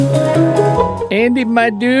Andy, my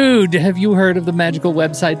dude, have you heard of the magical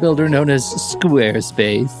website builder known as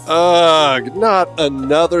Squarespace? Ugh, not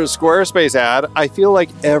another Squarespace ad. I feel like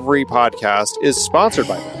every podcast is sponsored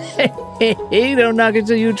by them. Hey, don't knock it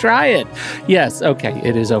till you try it. Yes, okay,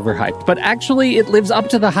 it is overhyped, but actually it lives up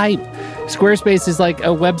to the hype. Squarespace is like a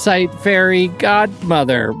website fairy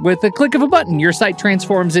godmother. With a click of a button, your site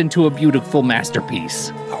transforms into a beautiful masterpiece.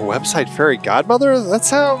 A website fairy godmother? That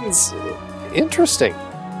sounds interesting.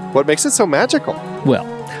 What makes it so magical? Well,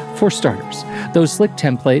 for starters, those slick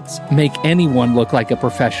templates make anyone look like a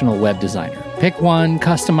professional web designer. Pick one,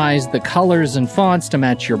 customize the colors and fonts to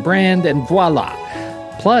match your brand, and voila.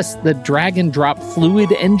 Plus, the drag-and-drop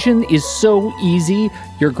Fluid engine is so easy,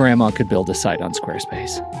 your grandma could build a site on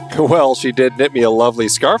Squarespace. Well, she did knit me a lovely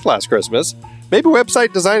scarf last Christmas. Maybe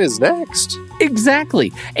website design is next.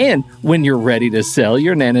 Exactly. And when you're ready to sell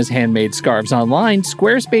your Nana's handmade scarves online,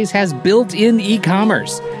 Squarespace has built-in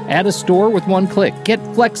e-commerce. Add a store with one click. Get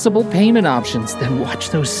flexible payment options. Then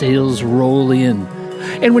watch those sales roll in.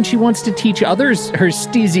 And when she wants to teach others her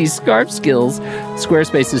steezy scarf skills,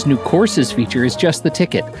 Squarespace's new courses feature is just the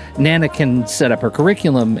ticket. Nana can set up her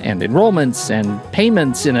curriculum and enrollments and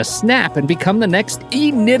payments in a snap and become the next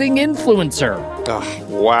e-knitting influencer. Oh,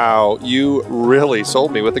 wow, you really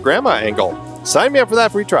sold me with the grandma angle. Sign me up for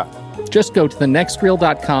that free trial. Just go to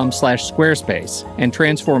thenextreel.com/Squarespace and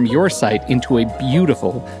transform your site into a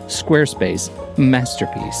beautiful Squarespace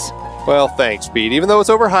masterpiece. Well, thanks, Pete. Even though it's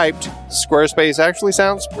overhyped, Squarespace actually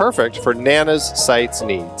sounds perfect for Nana's site's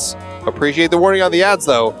needs. Appreciate the warning on the ads,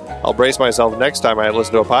 though. I'll brace myself next time I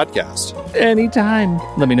listen to a podcast. Anytime.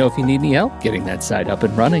 Let me know if you need any help getting that site up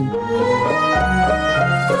and running.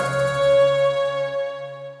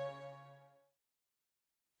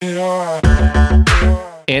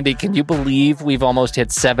 Andy, can you believe we've almost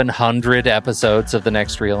hit 700 episodes of The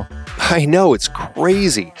Next Reel? I know, it's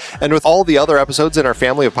crazy. And with all the other episodes in our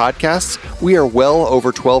family of podcasts, we are well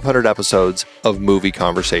over 1,200 episodes of movie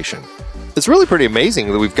conversation. It's really pretty amazing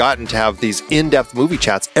that we've gotten to have these in-depth movie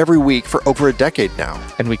chats every week for over a decade now.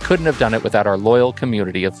 And we couldn't have done it without our loyal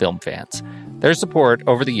community of film fans. Their support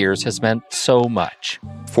over the years has meant so much.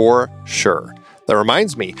 For sure. That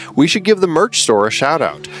reminds me, we should give the merch store a shout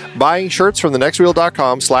out. Buying shirts from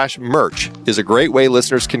thenextreel.com/merch is a great way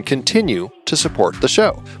listeners can continue to support the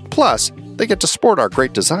show. Plus, they get to sport our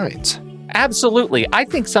great designs. Absolutely. I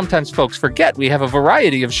think sometimes folks forget we have a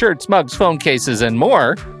variety of shirts, mugs, phone cases, and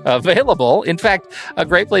more available. In fact, a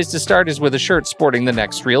great place to start is with a shirt sporting the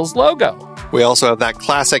Next Reel's logo. We also have that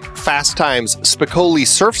classic Fast Times Spicoli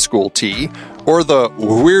Surf School tee, or the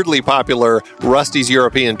weirdly popular Rusty's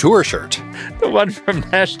European Tour shirt. The one from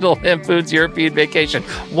National Lampoon's European Vacation.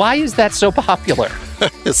 Why is that so popular?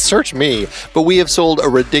 Search me, but we have sold a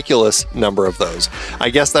ridiculous number of those.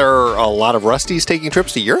 I guess there are a lot of Rustys taking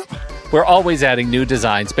trips to Europe? We're always adding new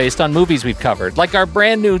designs based on movies we've covered, like our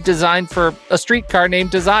brand new design for a streetcar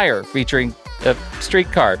named Desire, featuring a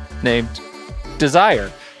streetcar named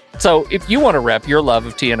Desire. So if you want to rep your love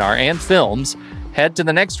of TNR and films, head to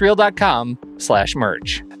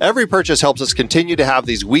thenextreel.com/merch. Every purchase helps us continue to have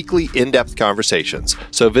these weekly in-depth conversations.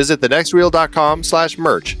 So visit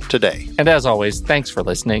thenextreel.com/merch today. And as always, thanks for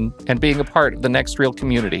listening and being a part of the Next Reel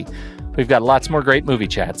community. We've got lots more great movie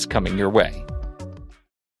chats coming your way.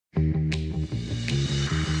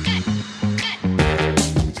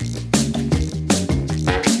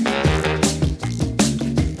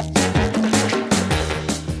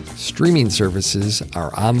 Streaming services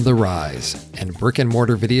are on the rise, and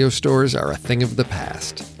brick-and-mortar video stores are a thing of the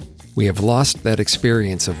past. We have lost that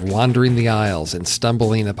experience of wandering the aisles and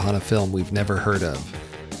stumbling upon a film we've never heard of.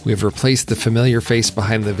 We have replaced the familiar face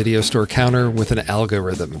behind the video store counter with an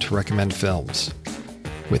algorithm to recommend films.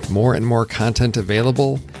 With more and more content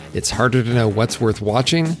available, it's harder to know what's worth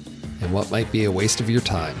watching and what might be a waste of your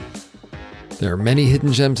time. There are many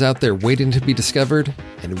hidden gems out there waiting to be discovered,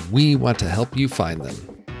 and we want to help you find them.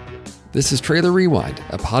 This is Trailer Rewind,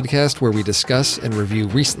 a podcast where we discuss and review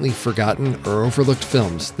recently forgotten or overlooked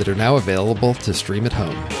films that are now available to stream at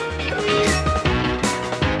home.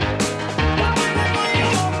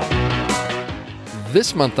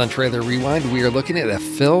 This month on Trailer Rewind, we are looking at a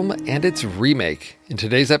film and its remake. In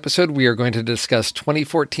today's episode, we are going to discuss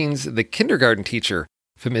 2014's The Kindergarten Teacher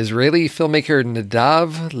from Israeli filmmaker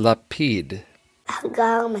Nadav Lapid.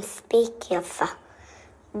 הגר מספיק יפה.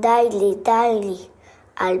 די לי.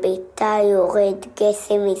 על ביתה יורד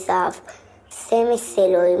גסם מזהב, סמס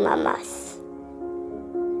אלוהים ממש.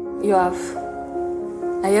 יואב,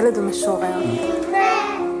 הילד הוא משורר.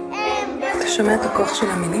 אתה שומע את הכוח של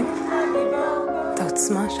המילים? את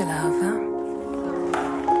העוצמה של האהבה?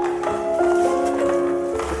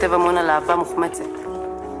 כותב המון על אהבה מוחמצת.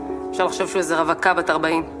 אפשר לחשוב שהוא איזה רווקה בת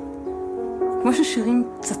 40. כמו ששירים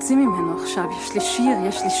צצים ממנו עכשיו,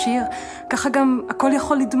 יש לי שיר, ככה גם הכל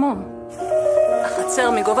יכול לדמום.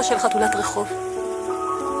 החצר מגובה של חתולת רחוב.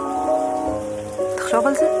 תחשוב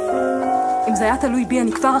על זה? אם זה היה תלוי בי,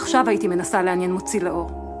 אני כבר עכשיו הייתי מנסה לעניין מוציא לאור.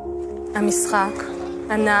 המשחק,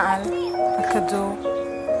 הנעל, הכדור,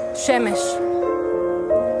 שמש.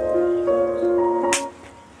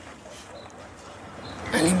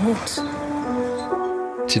 אלימות.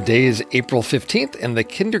 Today is April 15th, and the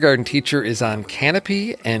kindergarten teacher is on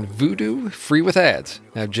Canopy and Vudu, free with ads.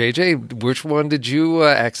 Now, JJ, which one did you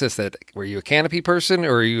access that? Were you a Canopy person,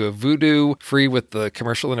 or are you a Vudu, free with the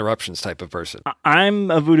commercial interruptions type of person? I'm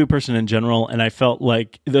a Vudu person in general, and I felt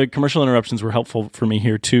like the commercial interruptions were helpful for me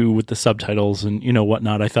here, too, with the subtitles and,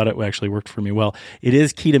 whatnot. I thought it actually worked for me well. It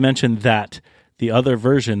is key to mention that the other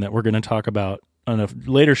version that we're going to talk about on a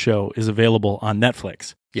later show is available on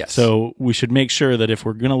Netflix. Yes. So we should make sure that if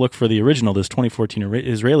we're going to look for the original, this 2014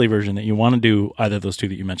 Israeli version, that you want to do either of those two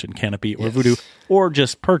that you mentioned, Canopy or Vudu, or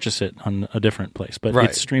just purchase it on a different place. But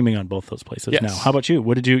it's streaming on both those places now. How about you?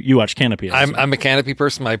 What did you watch Canopy? I'm a Canopy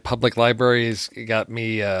person. My public library has got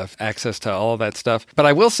me access to all of that stuff. But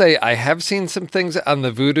I will say I have seen some things on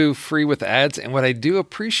the Vudu free with ads. And what I do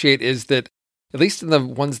appreciate is that, at least in the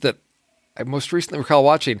ones that I most recently recall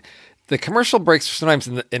watching, the commercial breaks are sometimes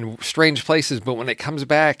in strange places, but when it comes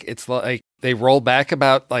back, it's like they roll back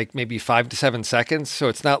about like maybe 5 to 7 seconds. So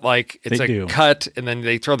it's not like it's cut and then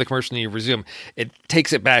they throw the commercial and you resume. It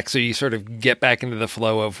takes it back so you sort of get back into the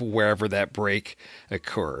flow of wherever that break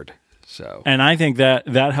occurred. So, and I think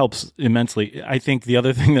that helps immensely. I think the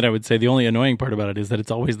other thing that I would say, the only annoying part about it is that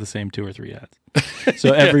it's always the same 2 or 3 ads.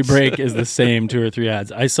 So every break is the same 2 or 3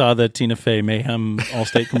 ads. I saw the Tina Fey Mayhem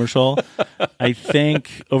Allstate commercial, I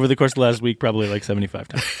think over the course of the last week, probably like 75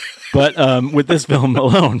 times. But with this film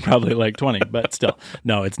alone, probably like 20, but still.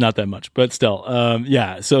 No, it's not that much, but still.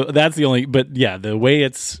 So that's the only, but yeah, the way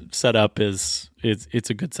it's set up is, it's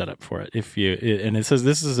a good setup for it. And it says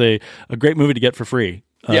this is a great movie to get for free.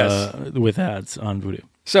 With ads on Vudu.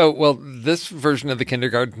 So, this version of The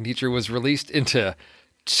Kindergarten Teacher was released into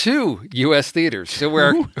 2 U.S. theaters. So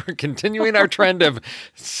we're continuing our trend of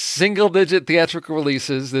single-digit theatrical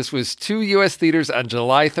releases. This was 2 U.S. theaters on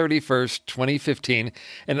July 31st, 2015,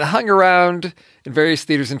 and it hung around in various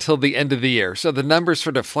theaters until the end of the year. So the numbers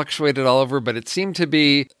sort of fluctuated all over, but it seemed to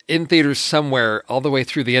be in theaters somewhere all the way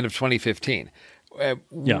through the end of 2015.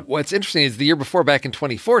 What's interesting is the year before, back in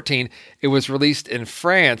 2014, it was released in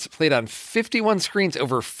France, played on 51 screens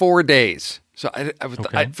over 4 days. So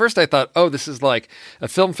at first I thought, this is like a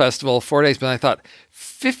film festival, 4 days. But I thought,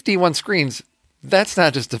 51 screens, that's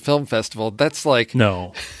not just a film festival. That's like...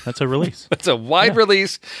 No, that's a release. It's a wide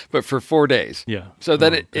release, but for 4 days. Yeah. So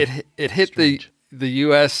then it hit the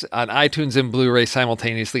U.S. on iTunes and Blu-ray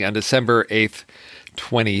simultaneously on December 8th,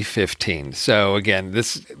 2015. So again,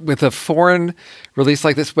 this with a foreign release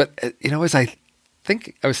like this, but as I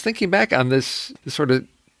was thinking back on this sort of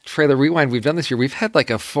trailer rewind we've done this year, we've had like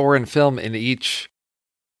a foreign film in each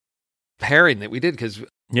pairing that we did, because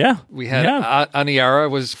we had Aniara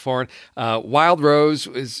was foreign, Wild Rose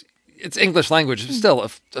it's English language, it's still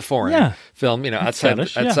a foreign film,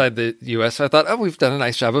 outside the U.S. So I thought, we've done a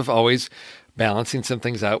nice job of always balancing some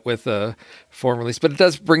things out with a foreign release, but it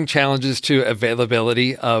does bring challenges to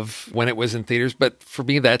availability of when it was in theaters. But for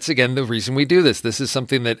me, that's again the reason we do this. This is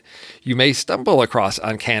something that you may stumble across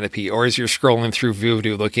on Canopy, or as you're scrolling through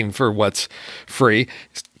Vudu looking for what's free,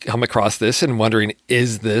 come across this and wondering,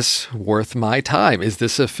 is this worth my time? Is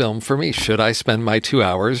this a film for me? Should I spend my 2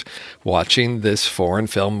 hours watching this foreign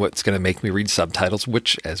film? What's going to make me read subtitles,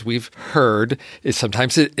 which, as we've heard, is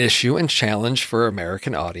sometimes an issue and challenge for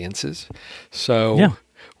American audiences. So,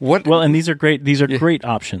 and these are great. These are great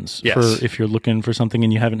options for if you're looking for something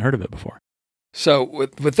and you haven't heard of it before. So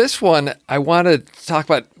with this one, I want to talk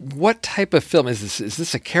about what type of film is this? Is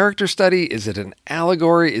this a character study? Is it an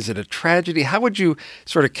allegory? Is it a tragedy? How would you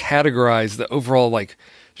sort of categorize the overall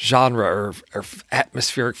genre or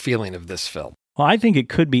atmospheric feeling of this film? Well, I think it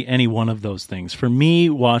could be any one of those things. For me,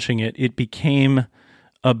 watching it, it became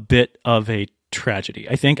a bit of a tragedy.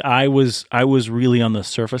 I think I was really on the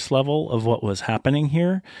surface level of what was happening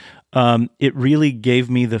here. It really gave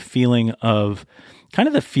me the feeling of kind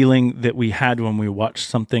of the feeling that we had when we watched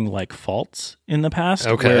something like Faults in the past,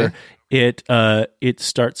 where it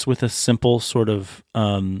starts with a simple sort of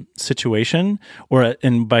situation,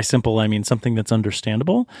 and by simple I mean something that's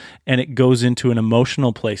understandable, and it goes into an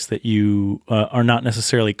emotional place that you are not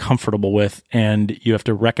necessarily comfortable with, and you have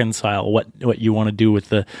to reconcile what you want to do with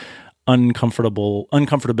the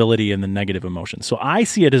uncomfortability and the negative emotions. So I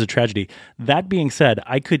see it as a tragedy. That being said,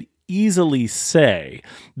 I could easily say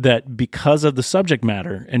that because of the subject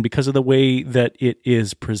matter and because of the way that it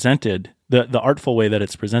is presented, the artful way that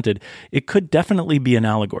it's presented, it could definitely be an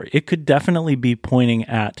allegory. It could definitely be pointing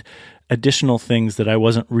at additional things that I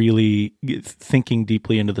wasn't really thinking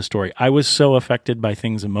deeply into the story. I was so affected by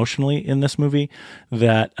things emotionally in this movie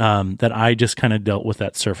that that I just kind of dealt with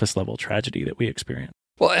that surface level tragedy that we experienced.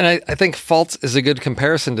 Well, and I think Faults is a good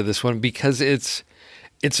comparison to this one because it's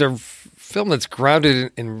a film that's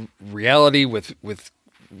grounded in reality with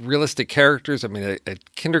realistic characters. I mean, a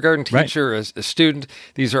kindergarten teacher, right. a student,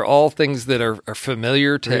 these are all things that are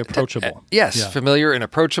familiar to... Very approachable. Familiar and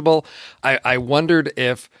approachable. I wondered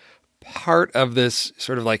if part of this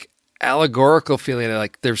sort of like allegorical feeling,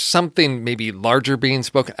 like there's something maybe larger being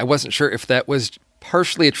spoken, I wasn't sure if that was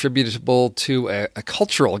partially attributable to a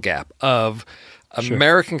cultural gap of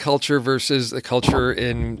American culture versus the culture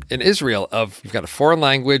in Israel of you've got a foreign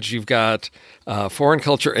language, you've got foreign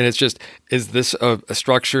culture, and it's just, is this a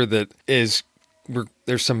structure that is,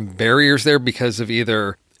 there's some barriers there because of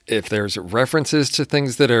either if there's references to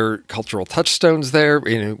things that are cultural touchstones there,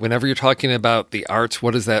 whenever you're talking about the arts,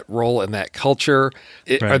 what is that role in that culture?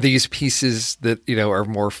 Are these pieces that, are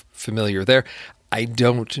more familiar there? I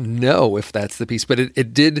don't know if that's the piece, but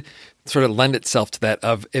it did sort of lend itself to that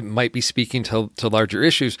of it might be speaking to larger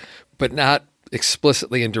issues, but not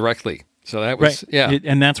explicitly and directly. So that was,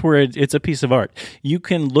 and that's where it's a piece of art. You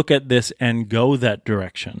can look at this and go that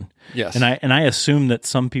direction. Yes. And I assume that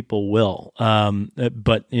some people will.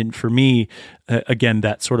 But for me, again,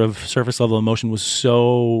 that sort of surface level emotion was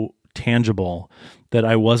so tangible that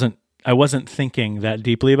I wasn't thinking that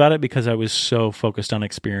deeply about it because I was so focused on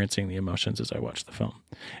experiencing the emotions as I watched the film.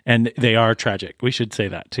 And they are tragic. We should say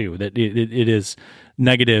that too, that it is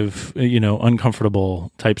negative,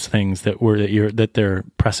 uncomfortable types of things that they're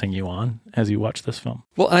pressing you on as you watch this film.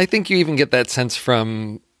 Well, and I think you even get that sense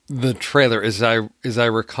from the trailer as I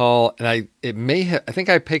recall, and I think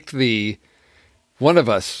I picked one of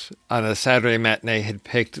us on a Saturday matinee had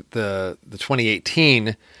picked the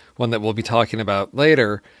 2018 one that we'll be talking about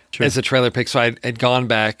later. Sure. As a trailer pick, so I had gone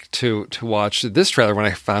back to watch this trailer when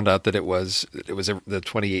I found out that it was the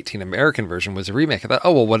 2018 American version was a remake. I thought,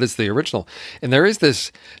 oh well, what is the original? And there is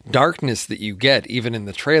this darkness that you get even in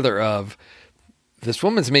the trailer of this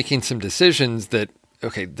woman's making some decisions that,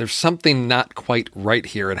 okay, there's something not quite right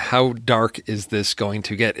here, and how dark is this going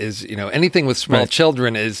to get? Is, anything with small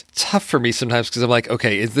children is tough for me sometimes because I'm like,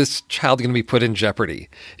 okay, is this child going to be put in jeopardy?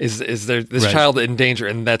 Is there this child in danger?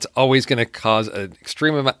 And that's always going to cause an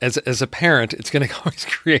extreme amount, as a parent, it's going to always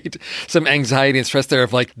create some anxiety and stress there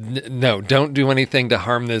of like, no, don't do anything to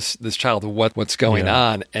harm this child. What's going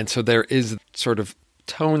on? And so there is sort of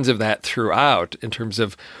tones of that throughout in terms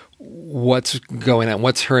of what's going on,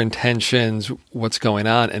 what's her intentions, what's going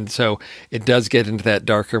on. And so it does get into that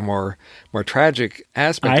darker, more tragic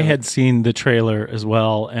aspect. I had seen the trailer as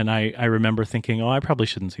well, and I remember thinking, I probably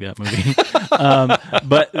shouldn't see that movie.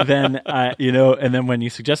 But then, and then when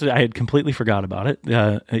you suggested it, I had completely forgot about it,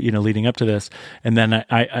 leading up to this. And then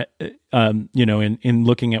I in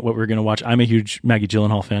looking at what we're going to watch, I'm a huge Maggie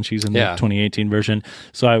Gyllenhaal fan. She's in the 2018 version.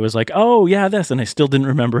 So I was like, oh yeah, this, and I still didn't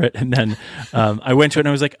remember it. And then I went to it and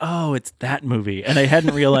I was like, oh, it's that movie. And I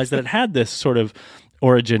hadn't realized that it had this sort of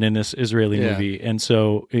origin in this Israeli movie. And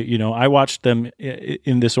so, I watched them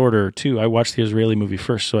in this order too. I watched the Israeli movie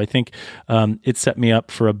first. So I think it set me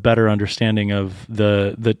up for a better understanding of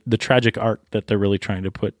the tragic art that they're really trying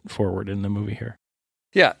to put forward in the movie here.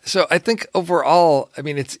 Yeah. So I think overall, I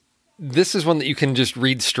mean, this is one that you can just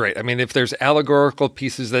read straight. I mean, if there's allegorical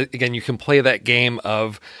pieces that, again, you can play that game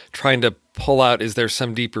of trying to pull out, is there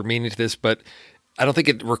some deeper meaning to this? But I don't think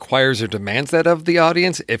it requires or demands that of the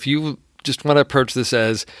audience. If you just want to approach this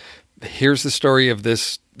as, here's the story of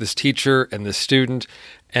this teacher and this student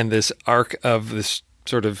and this arc of this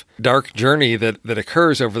sort of dark journey that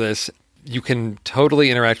occurs over this, you can totally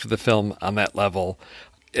interact with the film on that level.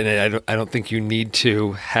 And I don't think you need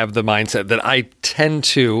to have the mindset that I tend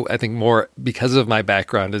to, I think more because of my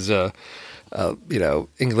background as a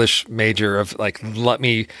English major of like, let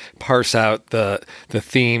me parse out the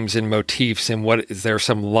themes and motifs and what is there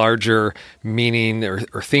some larger meaning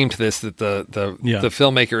or theme to this that the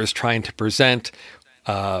filmmaker is trying to present.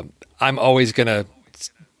 I'm always going to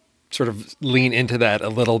sort of lean into that a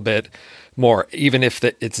little bit more, even if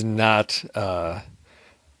it's not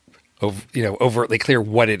overtly clear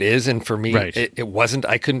what it is. And for me, it wasn't.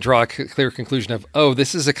 I couldn't draw a clear conclusion of, oh,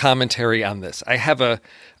 this is a commentary on this. I have a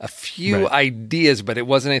few ideas, but it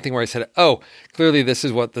wasn't anything where I said, oh, clearly this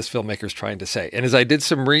is what this filmmaker's trying to say. And as I did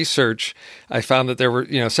some research, I found that there were,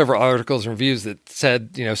 several articles and reviews that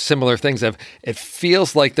said, similar things of, it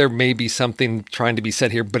feels like there may be something trying to be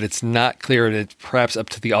said here, but it's not clear, and it's perhaps up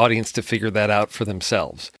to the audience to figure that out for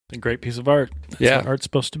themselves. A great piece of art. That's what art's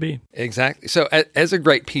supposed to be. Exactly. So as a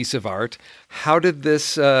great piece of art, how did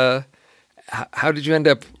this, how did you end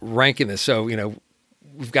up ranking this? So,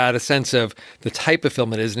 we've got a sense of the type of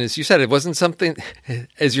film it is. And as you said, it wasn't something,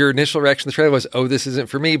 as your initial reaction to the trailer was, oh, this isn't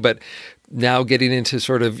for me. But now getting into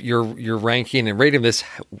sort of your ranking and rating this,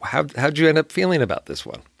 how'd you end up feeling about this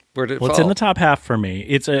one? Where did it fall? It's in the top half for me.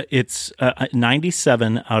 It's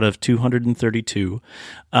 97 out of 232.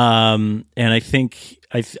 And I think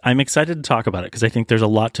I'm excited to talk about it because I think there's a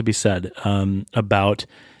lot to be said about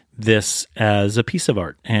this as a piece of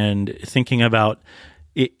art, and thinking about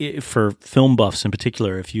it for film buffs in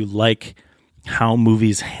particular, if you like how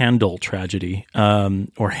movies handle tragedy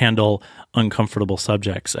or handle uncomfortable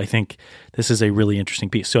subjects, I think this is a really interesting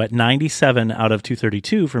piece. So at 97 out of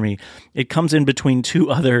 232 for me, it comes in between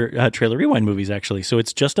two other Trailer Rewind movies, actually. So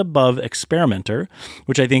it's just above Experimenter,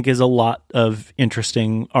 which I think is a lot of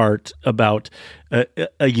interesting art about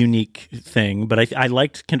a unique thing. But I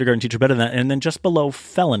liked Kindergarten Teacher better than that. And then just below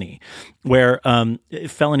Felony, where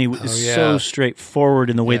Felony is so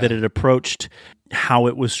straightforward in the way that it approached how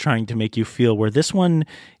it was trying to make you feel, where this one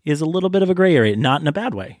is a little bit of a gray area, not in a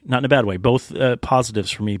bad way, both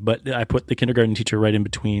positives for me, but I put The Kindergarten Teacher right in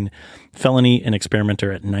between Felony and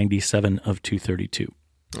Experimenter at 97 of 232.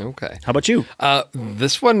 Okay. How about you?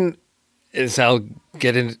 This one is, I'll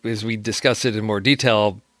get in, as we discuss it in more detail,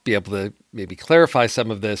 I'll be able to maybe clarify some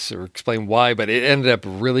of this or explain why, but it ended up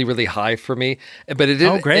really, really high for me. But it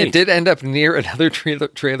did, it did end up near another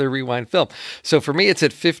trailer Rewind film. So for me, it's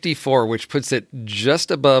at 54, which puts it just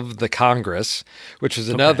above The Congress, which is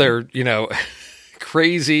another,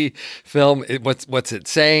 crazy film. What's it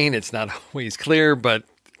saying? It's not always clear, but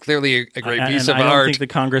clearly a great piece of art. I don't think the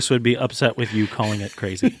Congress would be upset with you calling it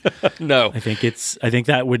crazy. No. I think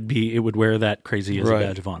that would be, it would wear that crazy as a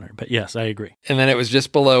badge of honor. But yes, I agree. And then it was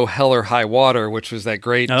just below Hell or High Water, which was that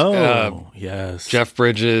great yes. Jeff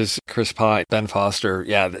Bridges, Chris Pine, Ben Foster.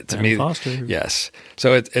 Yeah, Ben Foster. Yes.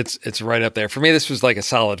 So it's right up there. For me, this was like a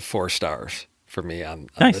solid 4 stars for me on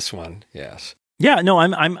this one. Yes. Yeah, no,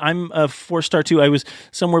 I'm a 4-star too. I was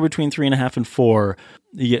somewhere between 3.5 and 4.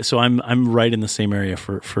 Yeah, so I'm right in the same area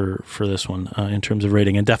for this one in terms of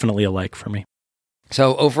rating, and definitely a like for me.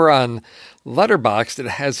 So over on Letterboxd, it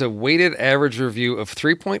has a weighted average review of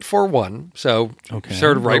 3.41. So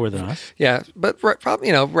sort of right lower than us. Yeah, but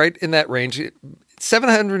probably right in that range.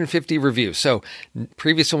 750 reviews. So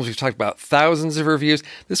previous films we've talked about thousands of reviews.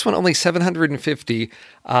 This one only 750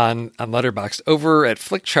 on Letterboxd. Over at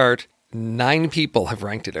Flickchart, 9 people have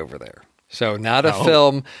ranked it over there. So not a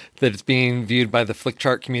film that's being viewed by the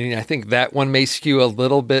Flickchart community. I think that one may skew a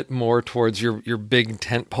little bit more towards your big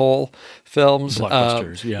tentpole films.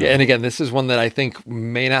 Blockbusters, yeah. And again, this is one that I think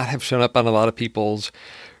may not have shown up on a lot of people's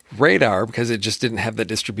radar because it just didn't have that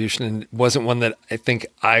distribution, and wasn't one that I think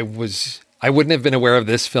I wouldn't have been aware of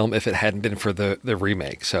this film if it hadn't been for the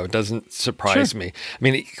remake. So it doesn't surprise me. I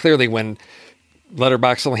mean, clearly when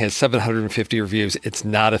Letterboxd only has 750 reviews, it's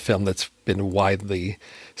not a film that's been widely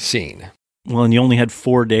seen. Well, and you only had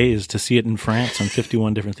 4 days to see it in France on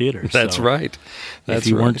 51 different theaters. That's right. If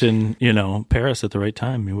you weren't in, Paris at the right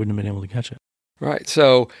time, you wouldn't have been able to catch it. Right.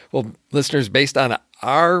 So, well, listeners, based on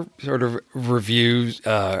our sort of reviews,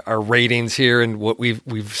 our ratings here, and what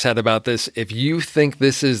we've said about this, if you think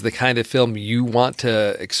this is the kind of film you want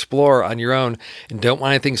to explore on your own and don't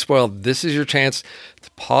want anything spoiled, this is your chance to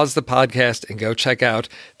pause the podcast and go check out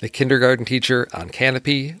The Kindergarten Teacher on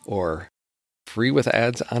Canopy or free with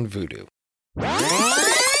ads on Vudu.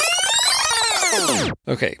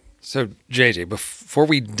 Okay. So, JJ, before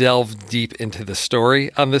we delve deep into the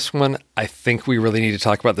story on this one, I think we really need to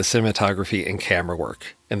talk about the cinematography and camera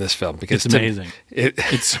work in this film, because it's amazing.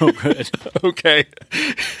 It's so good. Okay.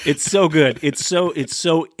 It's so good. It's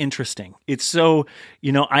so interesting. It's so,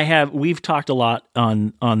 we've talked a lot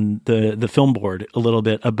on the film board a little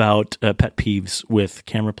bit about pet peeves with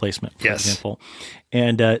camera placement, for example.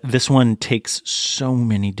 And this one takes so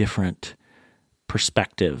many different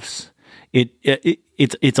perspectives.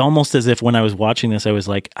 It's almost as if when I was watching this, I was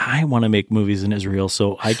like, I want to make movies in Israel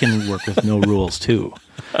so I can work with no rules too.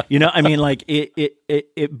 You know, I mean, like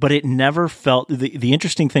but it never felt, the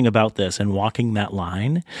interesting thing about this and walking that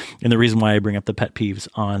line, and the reason why I bring up the pet peeves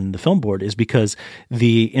on the film board is because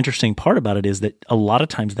the interesting part about it is that a lot of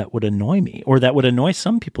times that would annoy me, or that would annoy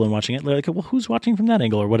some people in watching it. They're like, well, who's watching from that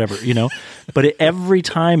angle or whatever, you know? But every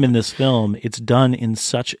time in this film, it's done in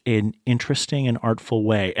such an interesting and artful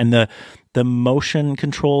way. And the motion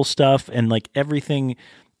control stuff and like everything,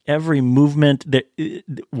 every movement that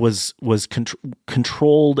was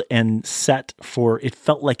controlled and set for, it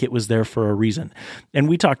felt like it was there for a reason. And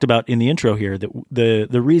we talked about in the intro here that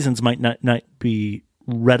the reasons might not be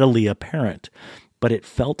readily apparent, but it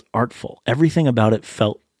felt artful. Everything about it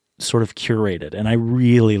felt sort of curated, and I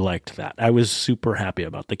really liked that. I was super happy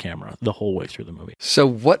about the camera the whole way through the movie. So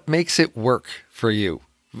what makes it work for you?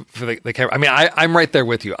 For the camera, I mean, I'm right there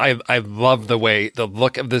with you. I love the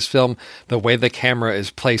look of this film, the way the camera is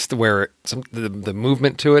placed, where the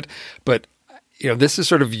movement to it. But you know, this is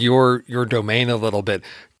sort of your domain a little bit.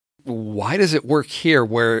 Why does it work here?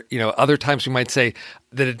 Where, you know, other times we might say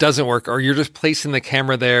that it doesn't work, or you're just placing the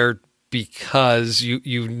camera there because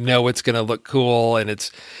you know it's going to look cool, and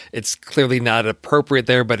it's clearly not appropriate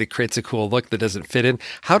there, but it creates a cool look that doesn't fit in.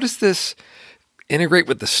 How does this integrate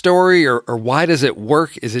with the story, or why does it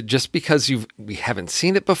work? Is it just because we haven't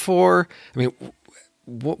seen it before? I mean,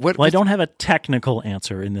 what? Well, I don't have a technical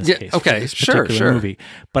answer in this case. Okay, for this particular movie,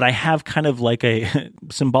 but I have kind of like a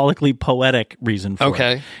symbolically poetic reason for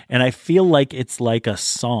it. And I feel like it's like a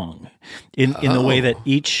song in the way that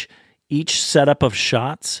each setup of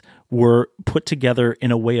shots were put together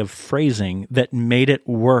in a way of phrasing that made it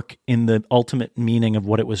work in the ultimate meaning of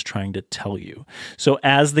what it was trying to tell you. So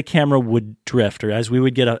as the camera would drift, or as we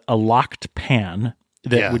would get a locked pan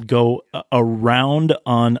that would go around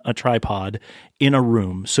on a tripod in a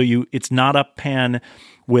room. So it's not a pan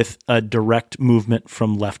with a direct movement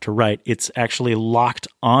from left to right. It's actually locked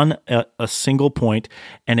on a single point,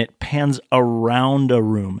 and it pans around a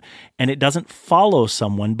room, and it doesn't follow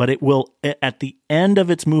someone, but it will, at the end of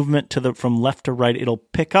its movement from left to right, it'll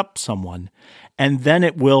pick up someone, and then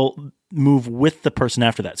it will move with the person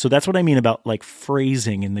after that. So that's what I mean about like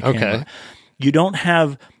phrasing in the camera. You don't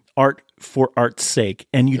have art for art's sake,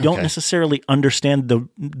 and you don't necessarily understand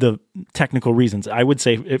the technical reasons. I would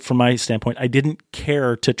say, from my standpoint, I didn't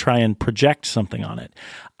care to try and project something on it.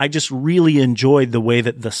 I just really enjoyed the way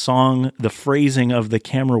that the song, the phrasing of the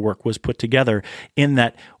camera work was put together, in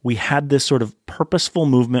that we had this sort of purposeful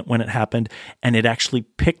movement when it happened, and it actually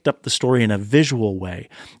picked up the story in a visual way.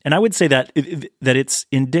 And I would say that it's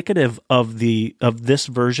indicative of this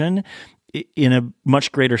version in a much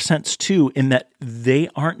greater sense too, in that they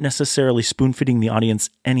aren't necessarily spoon-feeding the audience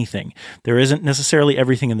anything. There isn't necessarily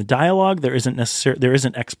everything in the dialogue. There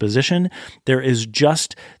isn't exposition. There is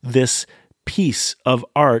just this piece of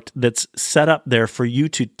art that's set up there for you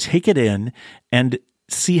to take it in and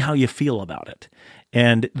see how you feel about it.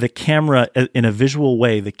 And the camera, in a visual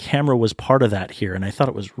way, the camera was part of that here, and I thought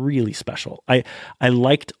it was really special. I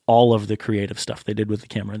liked all of the creative stuff they did with the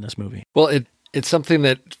camera in this movie. Well, it's something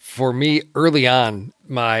that, for me, early on,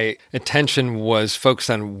 my attention was focused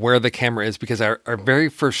on where the camera is, because our very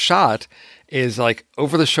first shot is like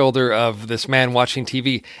over the shoulder of this man watching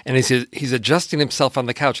TV, and he's adjusting himself on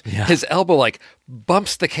the couch. Yeah. His elbow like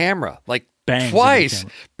bumps the camera, like bangs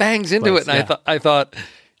into it. And I thought,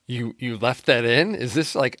 you left that in? Is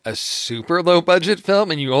this like a super low budget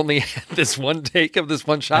film, and you only had this one take of this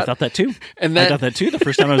one shot? I thought that too. I thought that too. The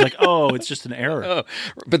first time I was like, oh, it's just an error. Oh.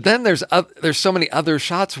 But then there's so many other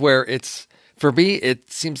shots where it's, for me,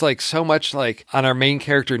 it seems like so much like on our main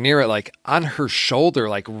character Neera, like on her shoulder,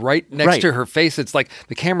 like right next to her face. It's like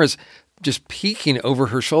the camera's just peeking over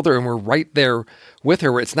her shoulder, and we're right there with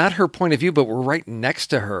her. It's not her point of view, but we're right next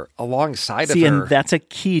to her, alongside of her. And that's a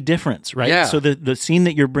key difference, right? Yeah. So the scene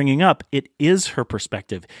that you're bringing up, it is her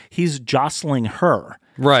perspective. He's jostling her.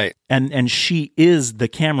 Right. And she is the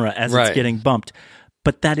camera as it's getting bumped.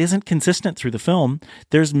 But that isn't consistent through the film.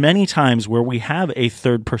 There's many times where we have a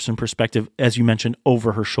third-person perspective, as you mentioned,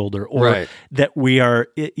 over her shoulder, or that we are,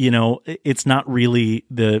 it's not really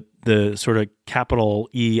the sort of capital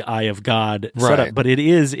E, Eye of God setup, but it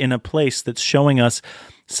is in a place that's showing us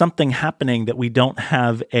something happening that we don't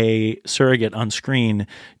have a surrogate on screen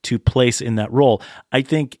to place in that role. I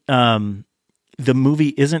think the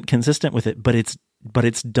movie isn't consistent with it, but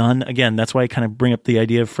it's done, again, that's why I kind of bring up the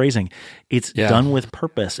idea of phrasing. It's done with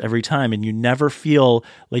purpose every time, and you never feel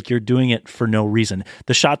like you're doing it for no reason.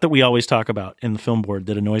 The shot that we always talk about in the film board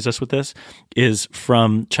that annoys us with this is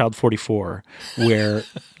from Child 44, where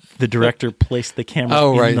the director placed the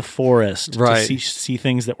camera in the forest to see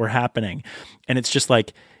things that were happening. And it's just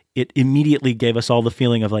like, it immediately gave us all the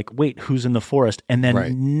feeling of like, wait, who's in the forest? And then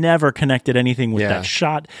Right. never connected anything with Yeah. that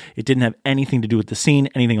shot. It didn't have anything to do with the scene,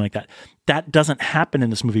 anything like that. That doesn't happen in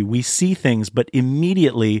this movie. We see things, but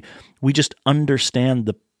immediately we just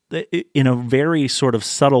understand in a very sort of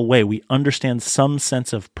subtle way, we understand some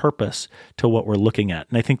sense of purpose to what we're looking at.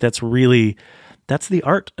 And I think that's the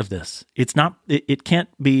art of this. It's not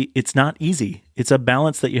easy. It's a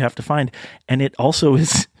balance that you have to find. And it also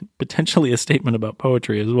is potentially a statement about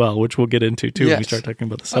poetry as well, which we'll get into too when we Yes. start talking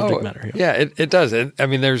about the subject matter here. Yeah, it does. I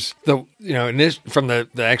mean, there's from the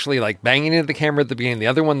actually like banging into the camera at the beginning. The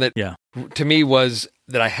other one that to me was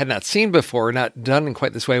that I had not seen before, not done in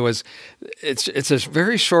quite this way, was it's a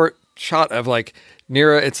very short shot of like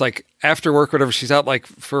Neera. It's like after work, whatever. She's out like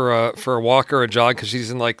for a walk or a jog because she's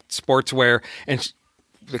in like sportswear, and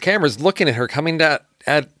the camera's looking at her coming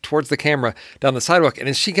towards the camera down the sidewalk, and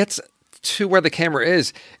as she gets to where the camera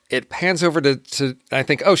is, it pans over to I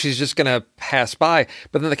think, oh, she's just gonna pass by,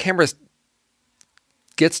 but then the camera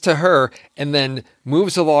gets to her and then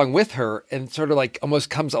moves along with her and sort of like almost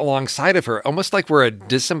comes alongside of her, almost like we're a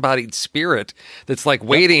disembodied spirit that's like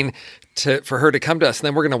waiting for her to come to us, and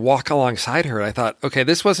then we're going to walk alongside her. And I thought, okay,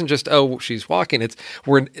 this wasn't just, oh, she's walking.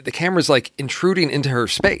 The camera's like intruding into her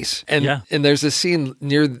space. And there's this scene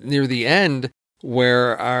near the end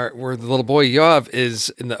where the little boy Yoav is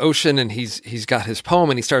in the ocean, and he's got his poem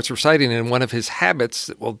and he starts reciting, and one of his habits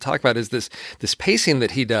that we'll talk about is this pacing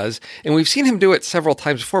that he does. And we've seen him do it several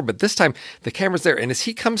times before, but this time the camera's there, and as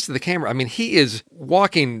he comes to the camera, I mean, he is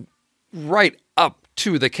walking right up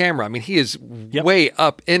to the camera. I mean, he is way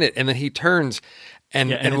up in it, and then he turns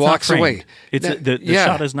and walks away. The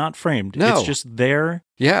shot is not framed. No. It's just there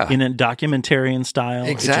in a documentarian style.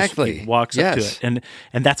 Exactly. It walks up to it.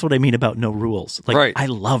 And that's what I mean about no rules. Like, I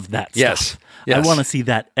love that stuff. Yes. I want to see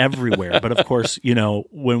that everywhere. But of course,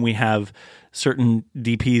 when we have certain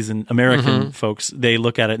DPs and American folks, they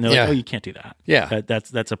look at it and they're like, oh, you can't do that. Yeah.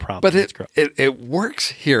 That's a problem. But it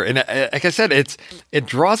works here. And like I said, it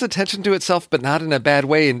draws attention to itself, but not in a bad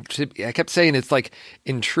way. And I kept saying it's like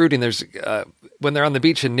intruding. There's when they're on the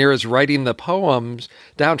beach and Neera's writing the poems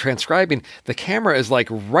down, transcribing, the camera is like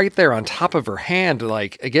right there on top of her hand,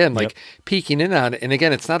 like, again, like peeking in on it. And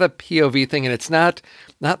again, it's not a POV thing, and it's not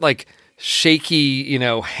like shaky,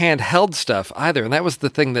 handheld stuff either. And that was the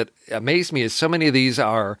thing that amazed me, is so many of these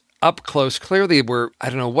are up close. Clearly I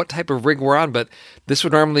don't know what type of rig we're on, but this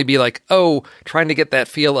would normally be like, trying to get that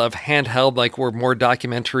feel of handheld, like we're more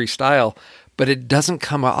documentary style, but it doesn't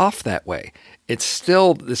come off that way. It's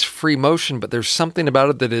still this free motion, but there's something about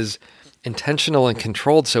it that is intentional and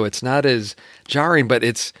controlled. So it's not as jarring, but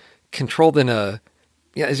it's controlled in a,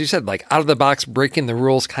 as you said, like out of the box, breaking the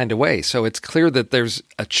rules kind of way. So it's clear that there's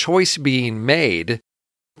a choice being made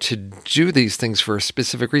to do these things for a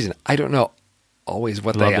specific reason. I don't know always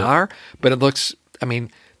what they are, but it looks,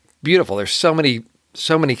 beautiful. There's so many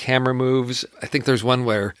camera moves. I think there's one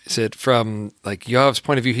where, is it from like Yoav's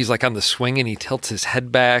point of view, he's like on the swing and he tilts his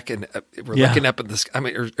head back, and we're looking up at this. Or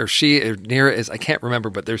Neera is, I can't remember,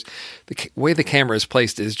 but there's the way the camera is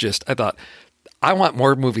placed is just, I thought, I want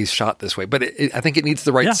more movies shot this way, but I think it needs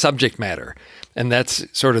the right subject matter. And that's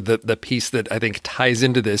sort of the piece that I think ties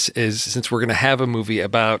into this, is since we're going to have a movie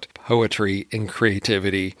about poetry and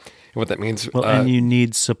creativity, and what that means. Well, and you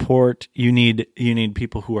need support. You need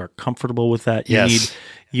people who are comfortable with that.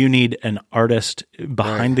 You need an artist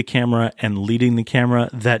behind the camera and leading the camera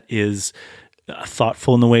that is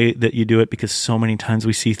thoughtful in the way that you do it, because so many times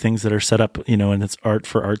we see things that are set up, and it's art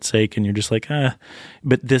for art's sake, and you're just like,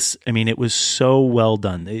 But this, it was so well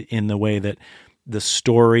done in the way that the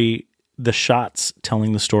story, the shots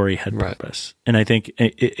telling the story had purpose. And I think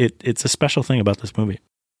it's a special thing about this movie.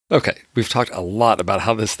 Okay, we've talked a lot about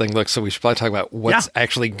how this thing looks, so we should probably talk about what's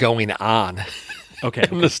actually going on.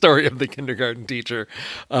 In the story of the kindergarten teacher,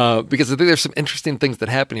 because I think there's some interesting things that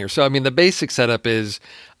happen here. So, the basic setup is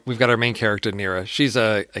we've got our main character, Neera. She's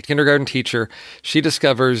a kindergarten teacher. She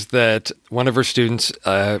discovers that one of her students,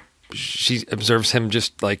 she observes him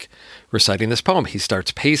just like reciting this poem. He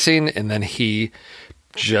starts pacing, and then he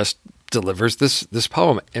just delivers this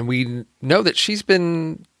poem. And we know that she's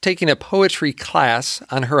been taking a poetry class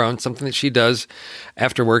on her own, something that she does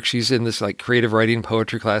after work. She's in this like creative writing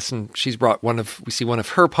poetry class, and she's brought we see one of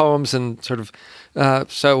her poems and sort of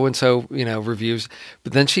so-and-so, reviews.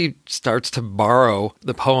 But then she starts to borrow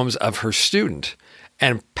the poems of her student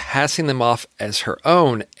and passing them off as her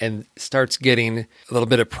own, and starts getting a little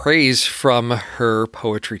bit of praise from her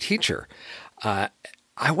poetry teacher. I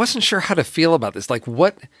wasn't sure how to feel about this. Like,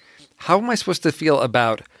 how am I supposed to feel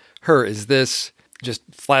about her? Is this just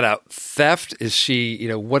flat out theft? Is she,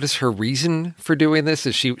 what is her reason for doing this?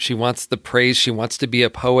 Is she wants the praise, she wants to be a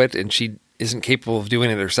poet, and she isn't capable of doing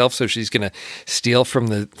it herself, so she's going to steal from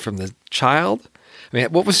the child? I mean,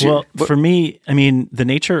 what was for me, I mean, the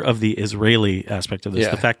nature of the Israeli aspect of this,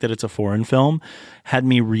 the fact that it's a foreign film, had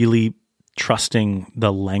me really trusting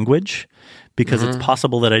the language, because it's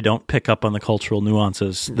possible that I don't pick up on the cultural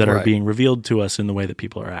nuances that are being revealed to us in the way that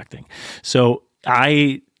people are acting. So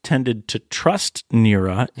I tended to trust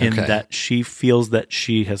Neera in that she feels that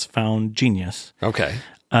she has found genius. Okay.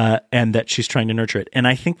 And that she's trying to nurture it. And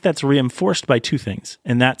I think that's reinforced by two things.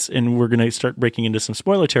 And we're going to start breaking into some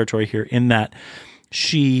spoiler territory here, in that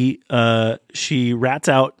she rats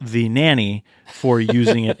out the nanny for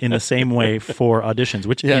using it in the same way for auditions,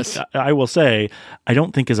 which I will say I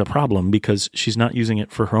don't think is a problem, because she's not using it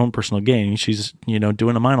for her own personal gain. She's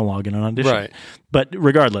doing a monologue in an audition. Right. But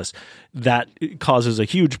regardless, that causes a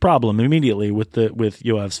huge problem immediately with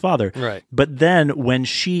Yoav's father. Right. But then when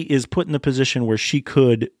she is put in the position where she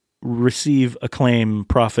could receive acclaim,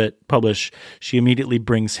 profit, publish, she immediately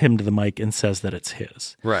brings him to the mic and says that it's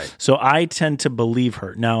his. Right. So I tend to believe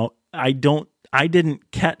her. Now, I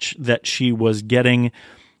didn't catch that she was getting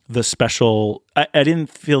the special. I didn't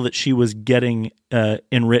feel that she was getting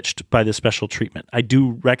enriched by the special treatment. I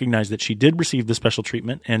do recognize that she did receive the special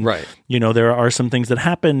treatment, and there are some things that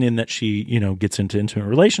happen in that she gets into intimate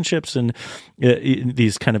relationships and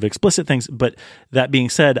these kind of explicit things. But that being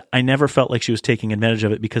said, I never felt like she was taking advantage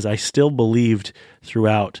of it, because I still believed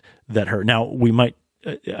throughout that her. Now we might.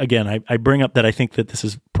 Again, I bring up that I think that this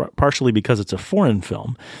is partially because it's a foreign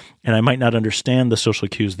film, and I might not understand the social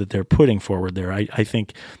cues that they're putting forward there. I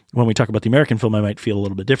think when we talk about the American film, I might feel a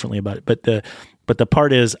little bit differently about it. But the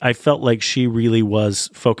part is, I felt like she really was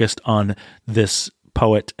focused on this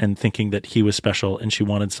poet and thinking that he was special, and she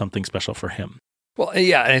wanted something special for him. Well,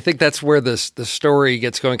 yeah, and I think that's where the story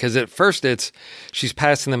gets going, because at first she's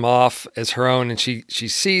passing them off as her own, and she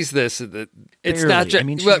sees this. That it's Barely. not just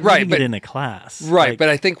she's reading it in a class, right? But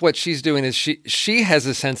I think what she's doing is she has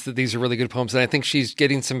a sense that these are really good poems, and I think she's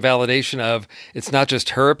getting some validation of it's not just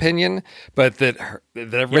her opinion, but that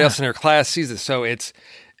everybody else in her class sees this. So it's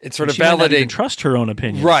sort of validating. Might not even trust her own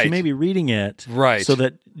opinion, right? She may be reading it, right, so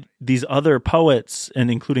that these other poets,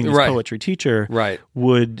 and including this poetry teacher,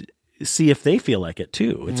 would see if they feel like it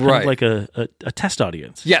too. It's kind of like a test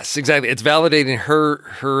audience. Yes, exactly. It's validating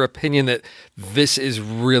her opinion that this is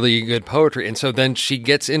really good poetry. And so then she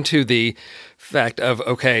gets into the fact of,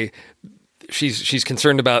 okay, she's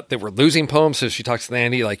concerned about that we're losing poems. So she talks to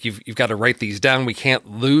Andy, like, you've got to write these down. We can't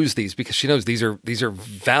lose these, because she knows these are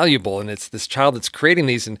valuable, and it's this child that's creating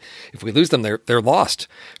these, and if we lose them, they're lost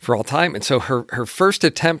for all time. And so her first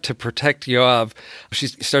attempt to protect Yoav, she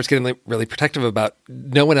starts getting really protective about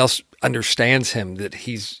no one else understands him, that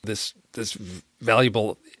he's this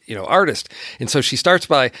valuable artist. And so she starts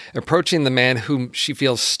by approaching the man whom she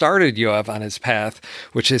feels started Yoav on his path,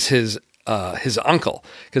 which is his uncle,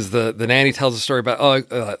 because the nanny tells a story about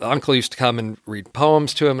the uncle used to come and read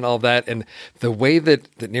poems to him and all that. And the way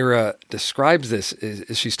that Neera describes this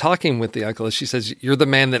is she's talking with the uncle, as she says, "You're the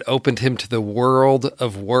man that opened him to the world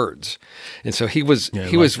of words." And so he was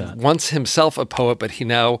once himself a poet, but he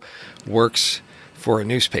now works for a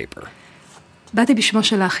newspaper. באתי בשמו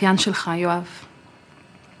של האחיין שלך, יואב.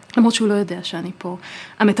 למרות שהוא לא יודע שאני פה.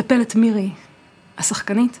 המטפלת מירי,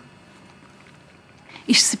 השחקנית.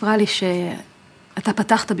 איש סיפרה לי שאתה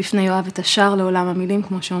פתחת בפני יואב את השער לעולם המילים,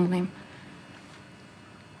 כמו שאומרים.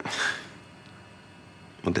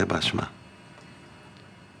 מודה באשמה.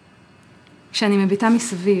 כשאני מביטה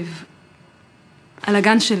מסביב, על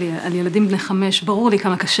הגן שלי, על ילדים בני 5, ברור לי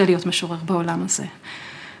כמה קשה להיות משורר בעולם הזה.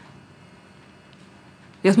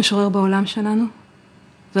 להיות משורר בעולם שלנו,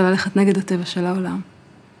 זה ללכת נגד הטבע של העולם.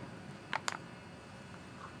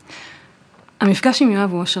 המפגש עם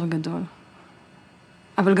יואב הוא אושר גדול,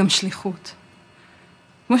 אבל גם שליחות.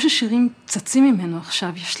 כמו ששירים צצים ממנו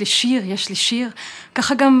עכשיו, יש לי שיר,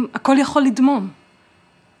 ככה גם הכל יכול לדמום.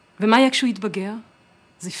 ומה יהיה כשהוא יתבגר?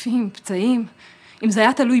 זיפים, פצעים. אם זה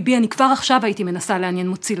היה תלוי בי, אני כבר עכשיו הייתי מנסה לעניין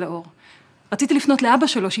מוציא לאור. רציתי לפנות לאבא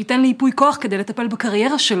שלו, שייתן לי ייפוי כוח כדי לטפל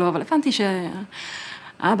בקריירה שלו, אבל הבנתי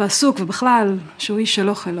שהאבא עסוק, ובכלל, שהוא איש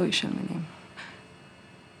שלו חלו איש של מילים.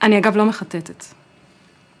 אני אגב לא מחטטת.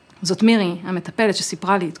 זאת מירי, המטפלת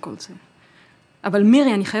שסיפרה לי את כל זה. אבל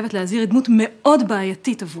מירי, אני חייבת להזהיר, היא דמות מאוד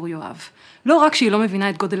בעייתית עבור יואב. לא רק שהיא לא מבינה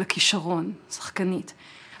את גודל הכישרון, שחקנית.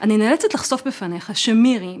 אני נאלצת לחשוף בפניך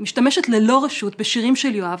שמירי משתמשת ללא רשות בשירים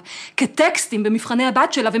של יואב, כטקסטים במבחני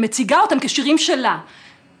הבת שלה, ומציגה אותם כשירים שלה.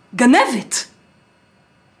 גנבת!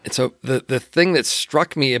 And so the thing that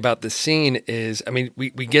struck me about the scene is, I mean,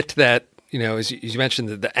 we get to that, as you mentioned,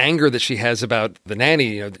 the anger that she has about the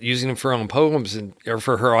nanny, using them for her own poems or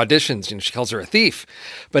for her auditions. She calls her a thief.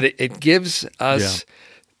 But it gives us,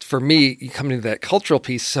 for me, coming to that cultural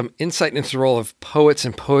piece, some insight into the role of poets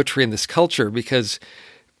and poetry in this culture, because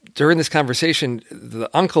during this conversation, the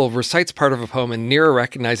uncle recites part of a poem and Neera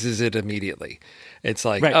recognizes it immediately. It's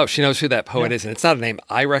like, oh, she knows who that poet is. And it's not a name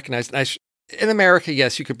I recognize. And in America,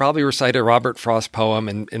 yes, you could probably recite a Robert Frost poem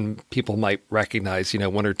and people might recognize,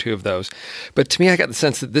 one or two of those. But to me, I got the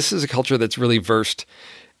sense that this is a culture that's really versed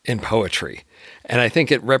in poetry. And I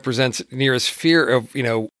think it represents Neera's fear of,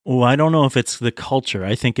 Well, I don't know if it's the culture.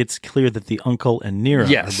 I think it's clear that the uncle and Neera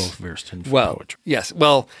are both versed in poetry. Yes.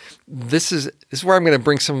 Well, this is where I'm going to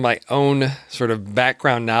bring some of my own sort of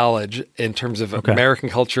background knowledge in terms of American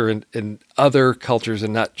culture and other cultures,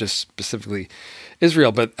 and not just specifically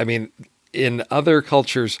Israel. But I mean, in other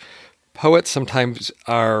cultures, poets sometimes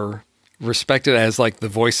are respected as like the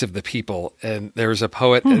voice of the people. And there's a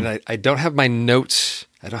poet, and I don't have my notes.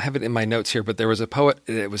 I don't have it in my notes here, but there was a poet.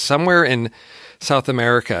 It was somewhere in South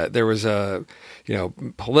America. There was a,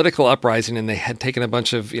 political uprising, and they had taken a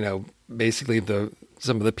bunch of, basically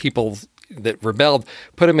some of the people that rebelled,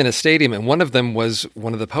 put them in a stadium, and one of them was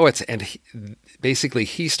one of the poets, and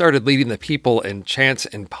he started leading the people in chants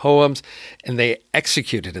and poems, and they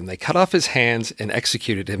executed him. They cut off his hands and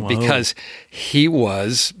executed him because he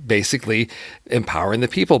was basically empowering the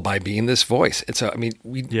people by being this voice. And so, I mean,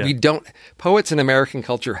 we don't, poets in American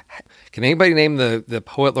culture, can anybody name the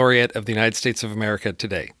poet laureate of the United States of America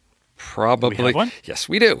today? Probably. We have one? Yes,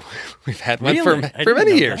 we do. We've had one for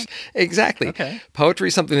many years. That. Exactly. Okay. Poetry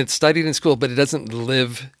is something that's studied in school, but it doesn't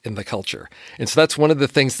live in the culture. And so that's one of the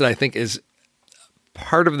things that I think is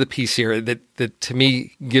part of the piece here that to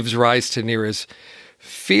me gives rise to Neera's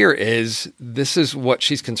fear. Is this is what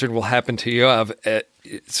she's concerned will happen to Yoav at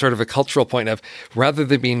sort of a cultural point of, rather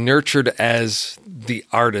than being nurtured as the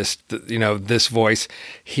artist, this voice,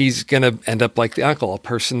 he's going to end up like the uncle, a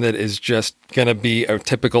person that is just going to be a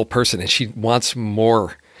typical person. And she wants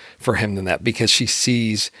more for him than that, because she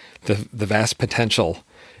sees the vast potential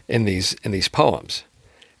in these poems.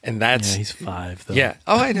 And that's... Yeah, he's 5, though. Yeah.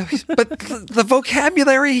 Oh, I know. But the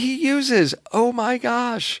vocabulary he uses, oh my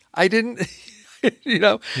gosh. I didn't,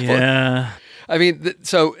 Yeah. Well, I mean,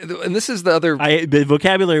 and this is the other... The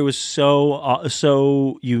vocabulary was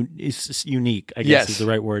so unique, I guess is the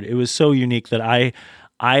right word. It was so unique that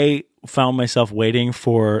I found myself waiting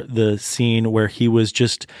for the scene where he was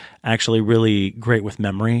just actually really great with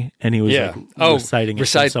memory, and he was reciting it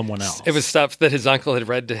to someone else. It was stuff that his uncle had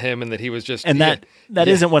read to him, and that he was just... And that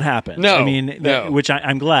isn't what happened. No, I mean, which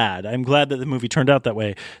I'm glad. I'm glad that the movie turned out that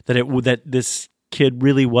way, that this kid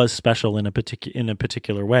really was special in a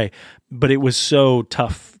particular way, but it was so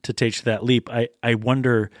tough to take that leap. I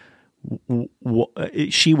wonder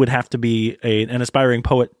she would have to be an aspiring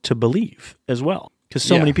poet to believe as well, because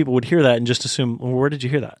so many people would hear that and just assume, well, where did you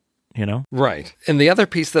hear that? Right. And the other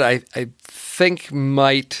piece that I think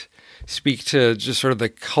might speak to just sort of the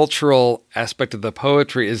cultural aspect of the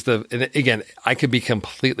poetry is and again, I could be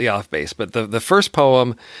completely off base, but the first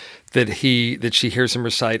poem that she hears him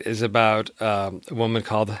recite is about a woman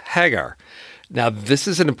called Hagar. Now, this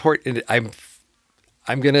is an important...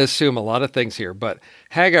 I'm going to assume a lot of things here, but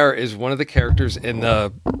Hagar is one of the characters in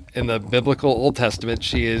the biblical Old Testament.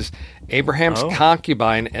 She is Abraham's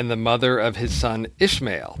concubine and the mother of his son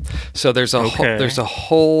Ishmael. So there's a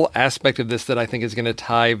whole aspect of this that I think is going to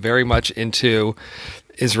tie very much into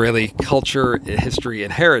Israeli culture, history,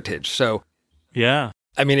 and heritage. So yeah.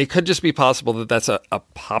 I mean, it could just be possible that that's a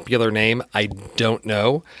popular name. I don't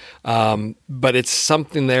know. But it's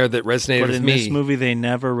something there that resonated with me. But in this movie, they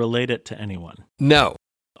never relate it to anyone. No.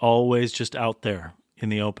 Always just out there in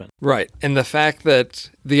the open. Right. And the fact that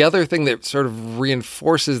the other thing that sort of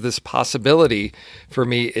reinforces this possibility for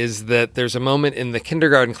me is that there's a moment in the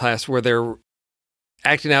kindergarten class where they're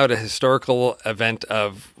acting out a historical event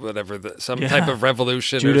of whatever, type of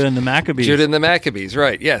revolution. Judah and the Maccabees. Judah and the Maccabees,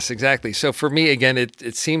 right. Yes, exactly. So for me, again,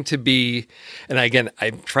 it seemed to be, and again, I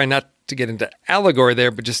try not to get into allegory there,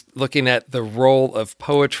 but just looking at the role of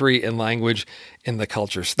poetry and language in the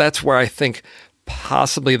culture. So that's where I think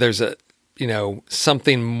possibly there's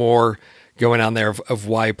something more going on there of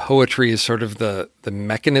why poetry is sort of the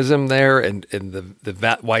mechanism there, and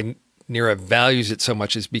why Neera values it so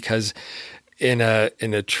much is because in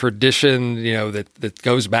a tradition, that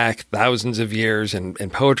goes back thousands of years,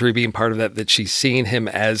 and poetry being part of that she's seeing him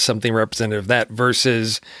as something representative of that,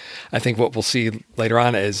 versus I think what we'll see later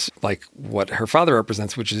on is like what her father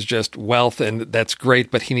represents, which is just wealth, and that's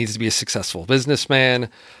great, but he needs to be a successful businessman,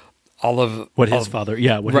 all of what his father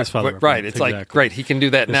right. represents. It's like, great, he can do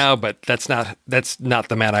that now, but that's not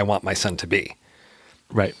the man I want my son to be.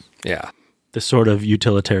 Right. Yeah. The sort of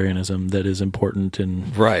utilitarianism that is important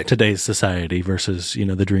in today's society versus,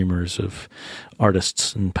 the dreamers of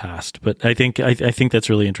artists in past. But I think that's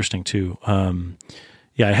really interesting too.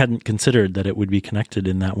 I hadn't considered that it would be connected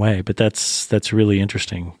in that way, but that's really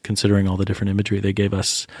interesting considering all the different imagery they gave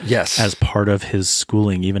us as part of his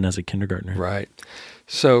schooling, even as a kindergartner. Right.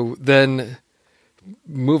 So then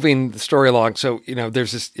moving the story along, so,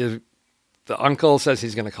 there's this, the uncle says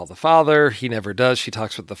he's going to call the father. He never does. She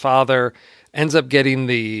talks with the father, ends up getting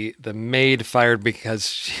the maid fired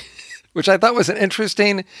because which I thought was an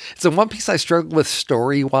interesting, it's the one piece I struggled with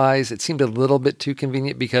story-wise. It seemed a little bit too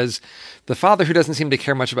convenient because the father, who doesn't seem to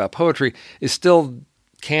care much about poetry,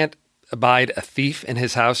 can't abide a thief in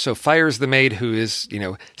his house, so fires the maid who is,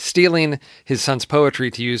 stealing his son's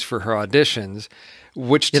poetry to use for her auditions,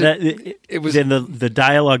 which it was... Then the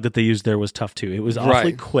dialogue that they used there was tough too. It was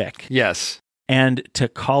awfully quick. Yes. And to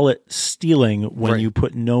call it stealing when you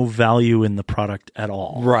put no value in the product at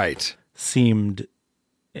all. Right. Seemed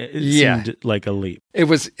like a leap.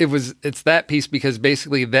 It's that piece because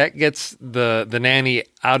basically that gets the nanny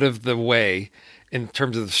out of the way in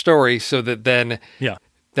terms of the story, so that then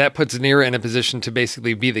that puts Neera in a position to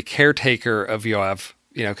basically be the caretaker of Yoav,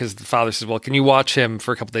 because the father says, well, can you watch him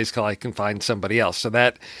for a couple days till I can find somebody else? So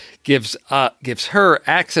that gives her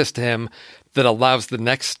access to him that allows the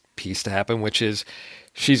next piece to happen, which is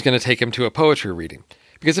she's going to take him to a poetry reading.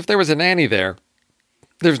 Because if there was a nanny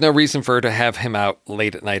there's no reason for her to have him out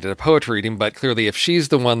late at night at a poetry reading, but clearly if she's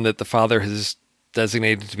the one that the father has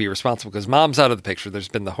designated to be responsible, because mom's out of the picture, there's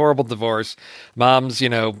been the horrible divorce, mom's,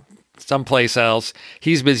 someplace else,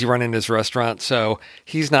 he's busy running his restaurant, so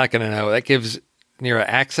he's not going to know. That gives Neera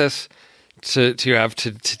access to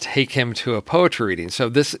take him to a poetry reading.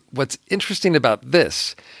 So what's interesting about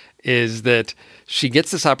this is that she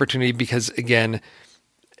gets this opportunity because, again,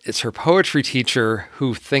 it's her poetry teacher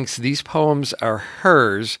who thinks these poems are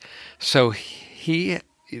hers. So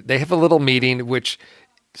they have a little meeting, which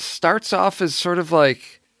starts off as sort of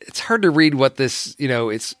like, it's hard to read what this,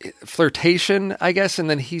 it's flirtation, I guess. And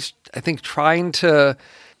then he's, I think, trying to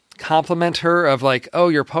compliment her of like, oh,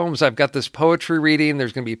 your poems, I've got this poetry reading.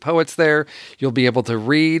 There's going to be poets there. You'll be able to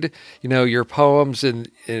read, your poems and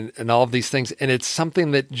all of these things. And it's something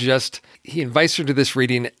that he invites her to this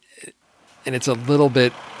reading, and it's a little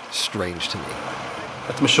bit strange to me.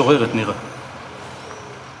 את משוררת, נירה.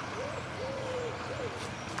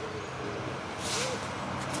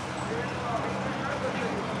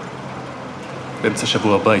 באמצע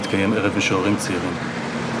שבוע הבא התקיים ערב משוררים צעירים.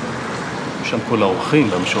 שם כל האורחים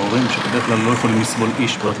והמשוררים שבדרך כלל לא יכולים לסבול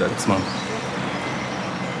איש פרט לעצמם.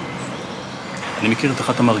 אני מכיר את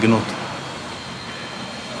אחת המארגנות.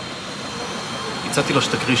 הצעתי לה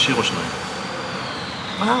שתקריא שיר או שניים.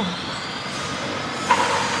 וואו.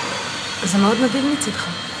 זה מאוד נדיב מצדך.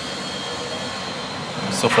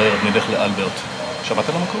 בסוף הערב נלך לאלברט. שמעת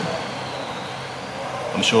על המקום?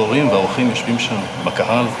 המשוררים והאורחים יושבים שם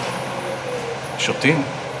בקהל, שותים,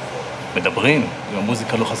 מדברים, אם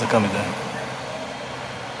המוזיקה לא חזקה מדי.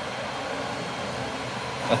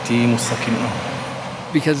 את תהיי מושא קנאה.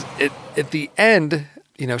 Because at the end,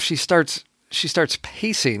 she starts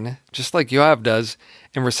pacing just like Yoav does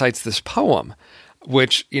and recites this poem,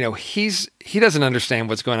 which, he doesn't understand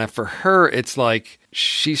what's going on. For her, it's like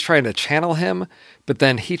she's trying to channel him, but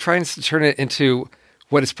then he tries to turn it into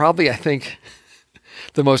what is probably, I think,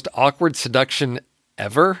 the most awkward seduction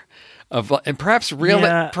ever. And perhaps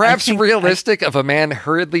realistic of a man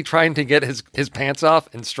hurriedly trying to get his pants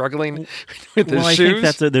off and struggling with his shoes.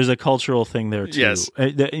 I think there's a cultural thing there too. Yes.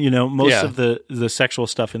 Most of the sexual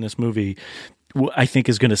stuff in this movie, I think,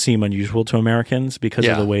 is going to seem unusual to Americans because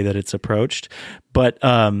of the way that it's approached. But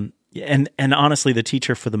and honestly, the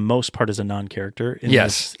teacher for the most part is a non-character in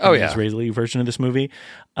this Israeli version of this movie.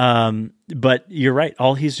 But you're right.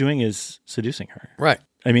 All he's doing is seducing her. Right.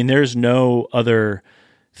 I mean, there's no other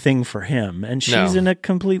thing for him, and she's in a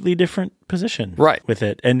completely different position with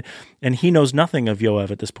it, and he knows nothing of Yoav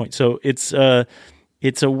at this point. So it's a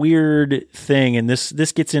weird thing, and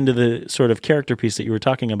this gets into the sort of character piece that you were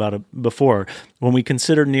talking about before. When we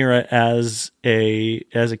consider Neera as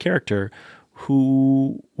a character,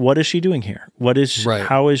 what is she doing here?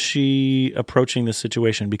 How is she approaching this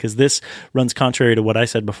situation? Because this runs contrary to what I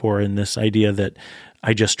said before in this idea that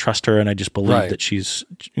I just trust her and I just believe that she's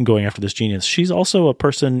going after this genius. She's also a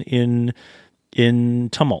person in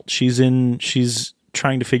tumult. She's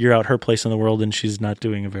trying to figure out her place in the world, and she's not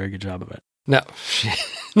doing a very good job of it. No,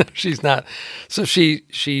 she's not. So she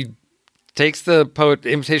takes the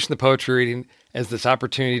invitation to the poetry reading, as this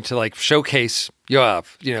opportunity to like showcase Yoav.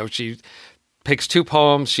 You know, she picks 2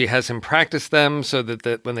 poems. She has him practice them so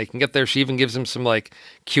that when they can get there, she even gives him some like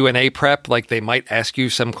Q&A prep. Like they might ask you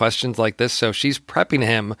some questions like this. So she's prepping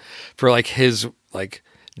him for like his like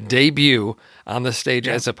debut on the stage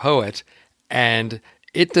as a poet. And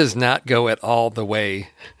it does not go at all the way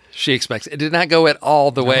she expects. It did not go at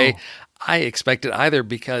all the way I expected either,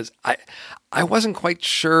 because I wasn't quite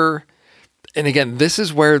sure. And again, this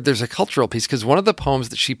is where there's a cultural piece, because one of the poems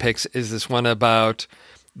that she picks is this one about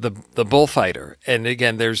the bullfighter. And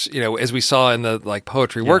again, there's, you know, as we saw in the like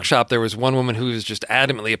poetry workshop, there was one woman who was just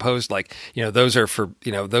adamantly opposed, like, you know, those are for,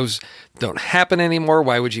 you know, those don't happen anymore.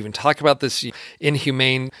 Why would you even talk about this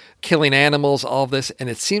inhumane killing animals, all of this? And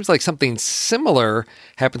it seems like something similar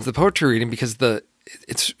happens to the poetry reading, because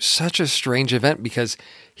it's such a strange event, because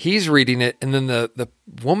he's reading it, and then the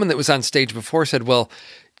woman that was on stage before said, well,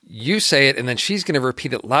 you say it, and then she's going to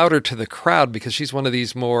repeat it louder to the crowd, because she's one of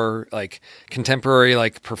these more like contemporary,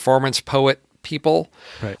 like performance poet people.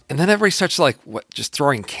 Right. And then everybody starts like, just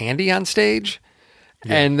throwing candy on stage.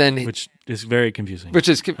 Yeah, and then which is very confusing. Which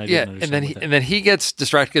is and then he gets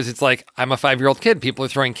distracted, because it's like, I'm a 5-year-old kid. People are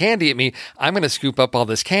throwing candy at me. I'm going to scoop up all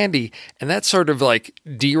this candy, and that sort of like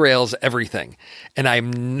derails everything. And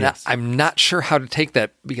I'm not sure how to take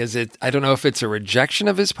that, because I don't know if it's a rejection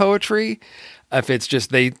of his poetry, if it's just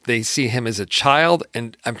they see him as a child,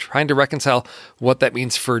 and I'm trying to reconcile what that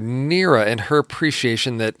means for Neera and her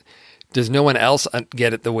appreciation that. Does no one else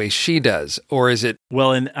get it the way she does? Or is it...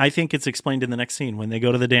 Well, and I think it's explained in the next scene when they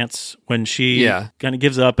go to the dance, when she kind of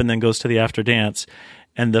gives up and then goes to the after dance,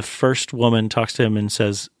 and the first woman talks to him and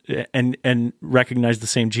says, and recognized the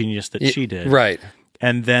same genius that she did. Right.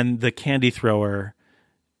 And then the candy thrower,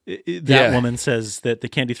 that woman says that the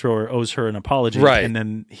candy thrower owes her an apology. Right. And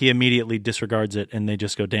then he immediately disregards it, and they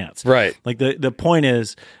just go dance. Right. Like the point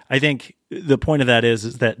is, I think... The point of that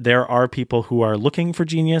is that there are people who are looking for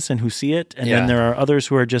genius and who see it, and then there are others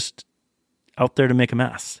who are just out there to make a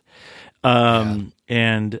mess.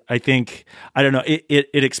 And I think, I don't know, it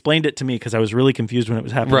explained it to me, because I was really confused when it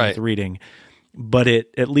was happening with the reading, but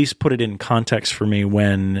it at least put it in context for me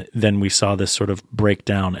when then we saw this sort of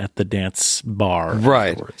breakdown at the dance bar.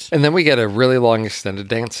 Right. Afterwards. And then we get a really long extended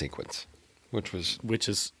dance sequence, which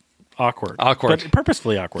is... Awkward, but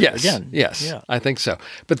purposefully awkward. Yes, again. Yes, yeah. I think so.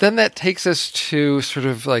 But then that takes us to sort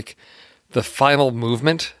of like the final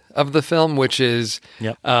movement of the film, which is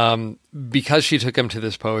because she took him to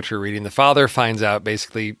this poetry reading, the father finds out,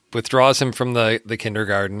 basically withdraws him from the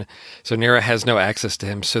kindergarten, so Neera has no access to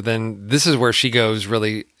him. So then this is where she goes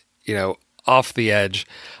really, you know, off the edge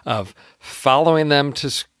of following them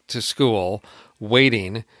to school,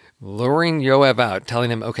 waiting, luring Yoav out,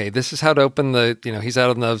 telling him, okay, this is how to open he's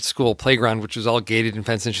out on the school playground, which is all gated and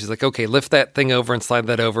fenced. And she's like, okay, lift that thing over and slide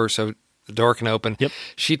that over so the door can open. Yep.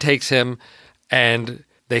 She takes him, and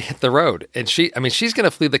they hit the road. And she's going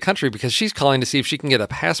to flee the country, because she's calling to see if she can get a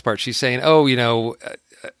passport. She's saying, oh, you know,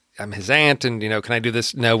 I'm his aunt, and, you know, can I do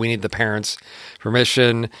this? No, we need the parents'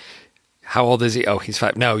 permission. How old is he? Oh, he's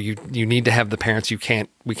 5. No, you need to have the parents. We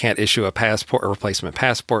can't issue a passport or replacement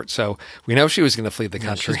passport. So we know she was going to flee the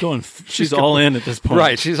country. She's all in at this point.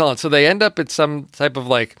 Right. She's all in. So they end up at some type of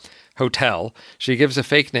like hotel. She gives a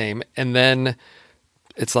fake name, and then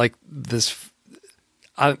it's like this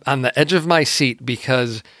on the edge of my seat,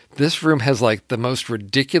 because this room has like the most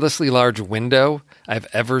ridiculously large window I've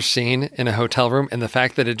ever seen in a hotel room. And the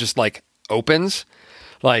fact that it just like opens.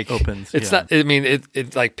 It's not, I mean,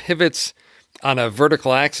 it like pivots on a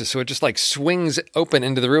vertical axis. So it just like swings open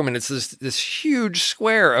into the room, and it's this huge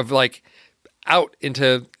square of like out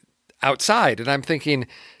into outside. And I'm thinking,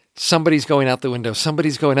 somebody's going out the window.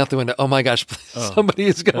 Somebody's going out the window. Oh my gosh, somebody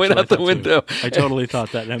is going out the window. I totally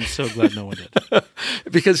thought that, and I'm so glad no one did.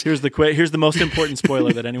 Because here's the most important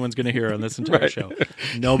spoiler that anyone's going to hear on this entire show.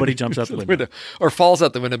 Nobody jumps out the window. Or falls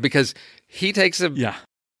out the window, because he takes a... Yeah.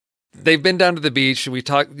 They've been down to the beach. We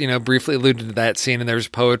talked, you know, briefly alluded to that scene, and there's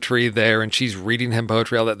poetry there, and she's reading him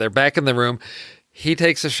poetry, all that. They're back in the room. He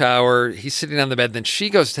takes a shower. He's sitting on the bed. Then she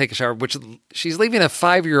goes to take a shower, which she's leaving a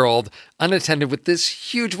 5-year-old unattended with this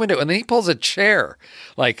huge window. And then he pulls a chair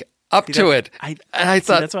like up to it. I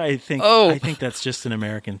thought, that's why I think that's just an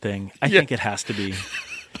American thing. I think it has to be,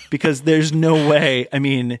 because there's no way. I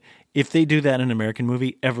mean, if they do that in an American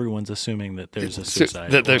movie, everyone's assuming that there's a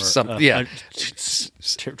suicide, that there's some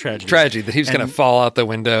tragedy that he was going to fall out the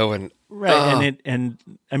window, and and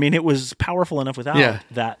I mean, it was powerful enough without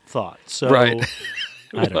that thought. So right,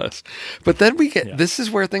 it was. But then we get this is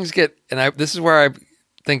where things get, and this is where I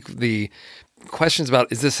think the questions about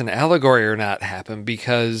is this an allegory or not happen,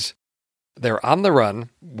 because they're on the run.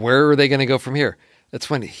 Where are they going to go from here? That's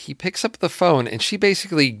when he picks up the phone and she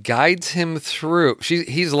basically guides him through.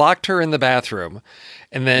 He's locked her in the bathroom,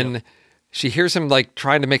 and then she hears him like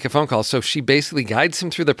trying to make a phone call. So she basically guides him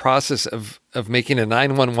through the process of making a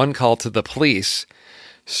 911 call to the police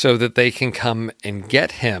so that they can come and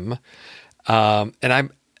get him. And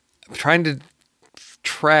I'm trying to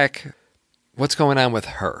track what's going on with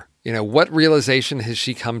her. You know, what realization has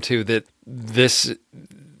she come to that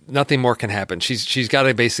nothing more can happen? She's got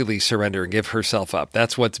to basically surrender and give herself up.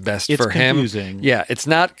 That's what's best for him. It's confusing. Yeah, it's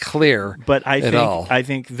not clear but all. I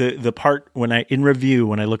think the part when I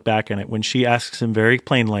look back on it, when she asks him very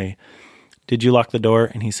plainly, "Did you lock the door?"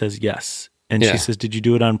 and he says yes. And she says, "Did you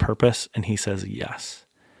do it on purpose?" and he says yes.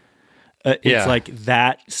 It's like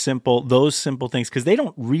those simple things, because they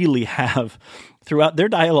don't really have, throughout their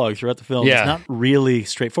dialogue, throughout the film, it's not really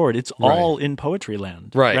straightforward. It's all in poetry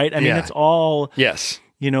land. Right? I mean, it's all,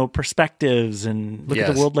 perspectives and look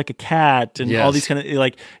at the world like a cat and all these kind of,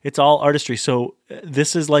 like, it's all artistry. So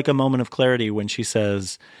this is like a moment of clarity when she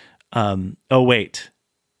says, oh, wait.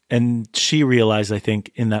 And she realized, I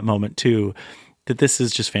think, in that moment too, that this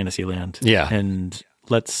is just fantasy land. Yeah. And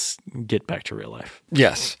let's get back to real life.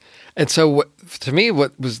 Yes. And so to me,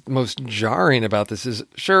 what was most jarring about this is,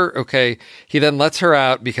 sure, okay, he then lets her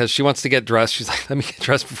out because she wants to get dressed. She's like, let me get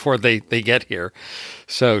dressed before they get here.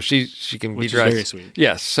 So she can be dressed. Which is very sweet.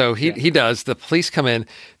 Yes. So he does. The police come in.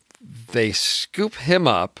 They scoop him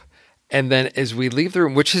up. And then as we leave the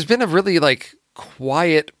room, which has been a really like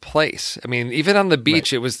quiet place. I mean, even on the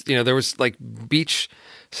beach, it was, there was like beach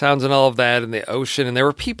sounds and all of that and the ocean, and there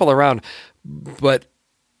were people around. But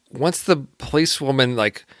once the policewoman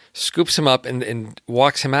like scoops him up and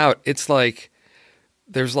walks him out, it's like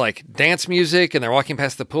there's like dance music and they're walking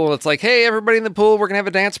past the pool and it's like, hey, everybody in the pool, we're gonna have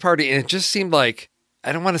a dance party. And it just seemed like,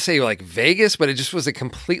 I don't want to say like Vegas, but it just was a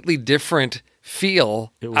completely different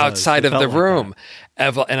feel outside of the room.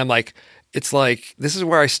 And I'm like, it's like, this is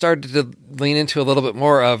where I started to lean into a little bit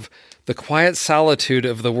more of the quiet solitude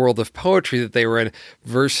of the world of poetry that they were in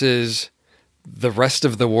versus the rest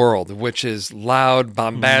of the world, which is loud,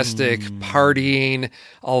 bombastic, partying,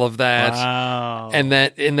 all of that. Wow. And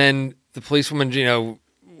then the policewoman,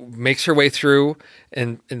 makes her way through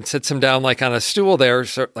and sits him down like on a stool there,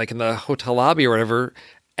 so like in the hotel lobby or whatever.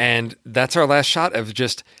 And that's our last shot of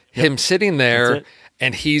just him sitting there,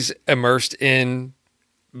 and he's immersed in,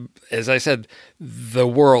 as I said, the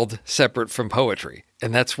world separate from poetry.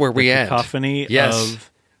 And that's where we end. Cacophony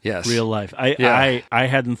of real life. I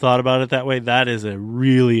hadn't thought about it that way. That is a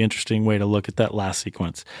really interesting way to look at that last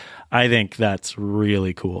sequence. I think that's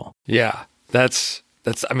really cool. Yeah. That's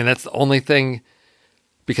the only thing,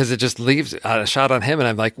 because it just leaves a shot on him. And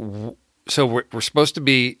I'm like, so we're supposed to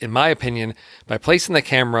be, in my opinion, by placing the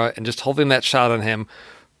camera and just holding that shot on him,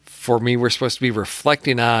 for me, we're supposed to be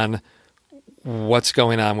reflecting on what's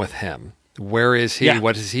going on with him. Where is he? Yeah.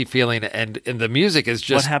 What is he feeling? And the music is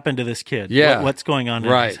just... What happened to this kid? Yeah. What's going on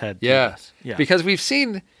in his head? Yeah. Because we've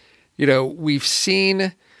seen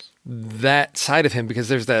that side of him, because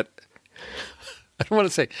there's that... I don't want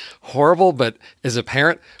to say horrible, but as a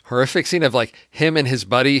parent, horrific scene of like him and his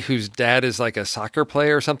buddy, whose dad is like a soccer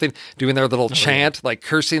player or something, doing their little chant, like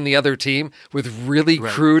cursing the other team with really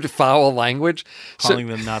crude, foul language. Calling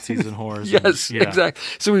them Nazis and whores. Yes, exactly.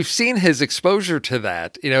 So we've seen his exposure to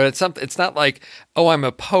that. It's not like, oh, I'm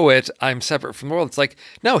a poet, I'm separate from the world. It's like,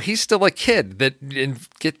 no, he's still a kid that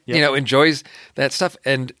enjoys that stuff.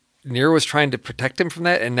 And Nero was trying to protect him from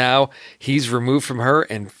that, and now he's removed from her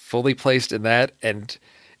and fully placed in that. And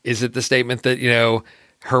is it the statement that,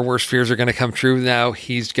 her worst fears are going to come true now?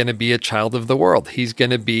 He's going to be a child of the world. He's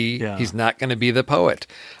going to be, he's not going to be the poet.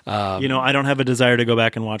 I don't have a desire to go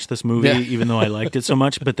back and watch this movie, even though I liked it so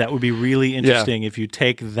much, but that would be really interesting if you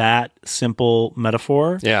take that simple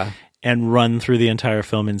metaphor and run through the entire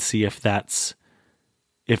film and see if that's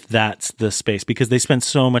the space, because they spend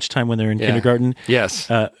so much time when they're in kindergarten. Yes.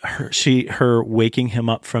 Her waking him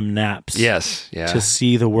up from naps. Yes. Yeah. To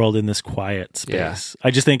see the world in this quiet space. Yeah.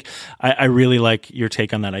 I just think I really like your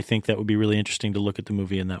take on that. I think that would be really interesting to look at the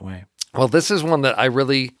movie in that way. Well, this is one that I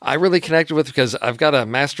really connected with, because I've got a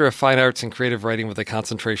Master of Fine Arts in Creative Writing with a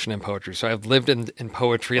concentration in poetry. So I've lived in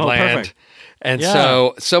poetry land. Perfect. And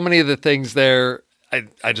so many of the things there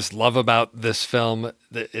I just love about this film.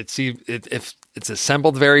 It's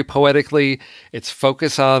assembled very poetically. Its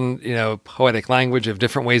focus on, poetic language of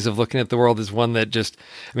different ways of looking at the world is one that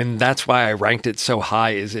that's why I ranked it so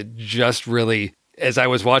high, is it just really as I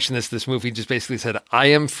was watching this movie just basically said, I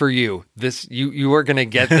am for you. This, you are going to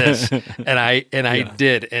get this. and I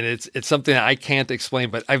did. And it's something that I can't explain,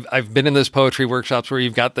 but I've been in those poetry workshops where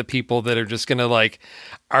you've got the people that are just going to like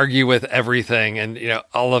argue with everything and,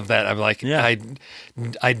 all of that. I'm like,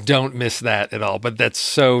 I don't miss that at all, but that's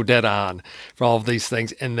so dead on for all of these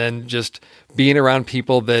things. And then just being around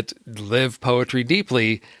people that live poetry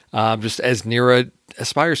deeply, just as Neera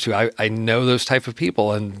aspires to. I know those type of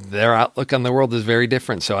people and their outlook on the world is very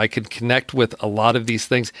different. So I could connect with a lot of these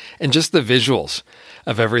things, and just the visuals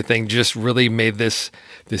of everything just really made this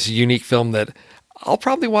unique film that I'll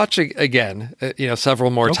probably watch again,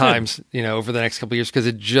 several more times, over the next couple of years, because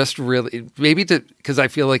it just really, because I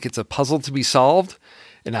feel like it's a puzzle to be solved.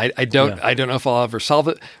 And I don't know if I'll ever solve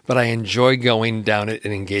it, but I enjoy going down it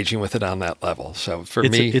and engaging with it on that level. So for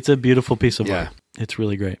me, it's a beautiful piece of art. It's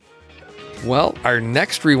really great. Well, our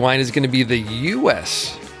next rewind is going to be the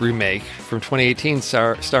U.S. remake from 2018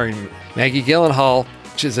 starring Maggie Gyllenhaal,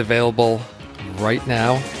 which is available right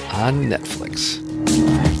now on Netflix.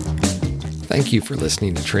 Thank you for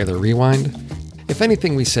listening to Trailer Rewind. If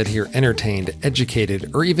anything we said here entertained,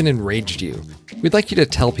 educated, or even enraged you, we'd like you to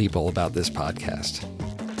tell people about this podcast.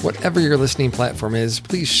 Whatever your listening platform is,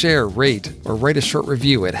 please share, rate, or write a short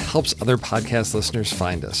review. It helps other podcast listeners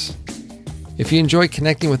find us. If you enjoy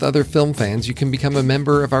connecting with other film fans, you can become a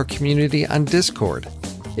member of our community on Discord.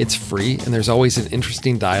 It's free, and there's always an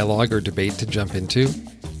interesting dialogue or debate to jump into.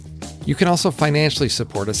 You can also financially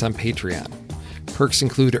support us on Patreon. Perks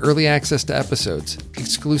include early access to episodes,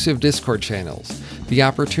 exclusive Discord channels, the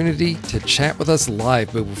opportunity to chat with us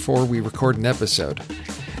live before we record an episode,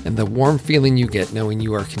 and the warm feeling you get knowing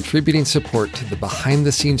you are contributing support to the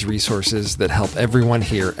behind-the-scenes resources that help everyone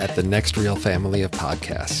here at the Next Reel family of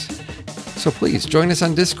podcasts. So please join us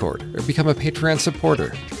on Discord or become a Patreon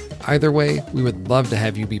supporter. Either way, we would love to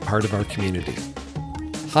have you be part of our community.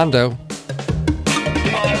 Hondo.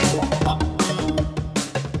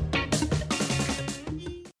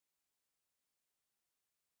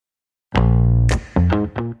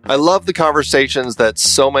 I love the conversations that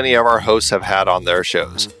so many of our hosts have had on their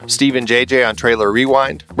shows. Steve and JJ on Trailer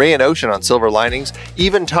Rewind, Ray and Ocean on Silver Linings,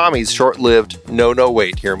 even Tommy's short-lived No,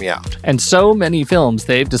 Wait, Hear Me Out. And so many films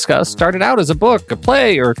they've discussed started out as a book, a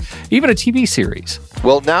play, or even a TV series.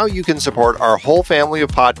 Well, now you can support our whole family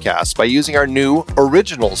of podcasts by using our new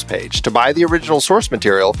Originals page to buy the original source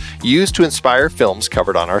material used to inspire films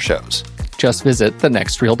covered on our shows. Just visit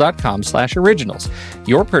thenextreel.com/originals.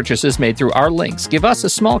 Your purchases made through our links give us a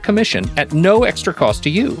small commission at no extra cost to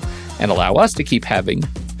you and allow us to keep having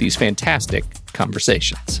these fantastic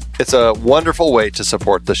conversations. It's a wonderful way to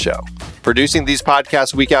support the show. Producing these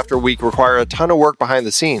podcasts week after week require a ton of work behind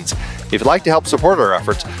the scenes. If you'd like to help support our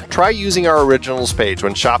efforts, try using our Originals page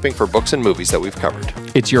when shopping for books and movies that we've covered.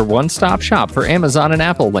 It's your one-stop shop for Amazon and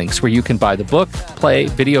Apple links where you can buy the book, play,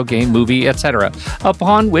 video game, movie, etc.,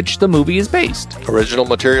 upon which the movie is based. Original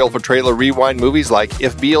material for Trailer Rewind movies like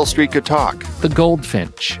If Beale Street Could Talk, The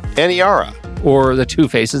Goldfinch, Aniara, or The Two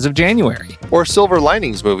Faces of January. Or Silver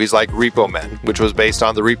Linings movies like Repo Men, which was based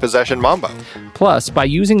on the Repossession Mambo. Plus, by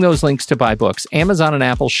using those links to buy books, Amazon and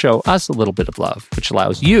Apple show us a little bit of love, which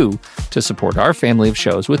allows you to support our family of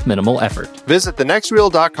shows with minimal effort. Visit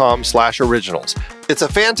thenextreel.com/originals. It's a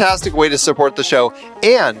fantastic way to support the show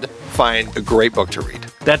and find a great book to read.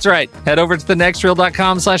 That's right. Head over to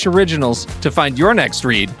thenextreel.com/originals to find your next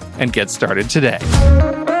read and get started today.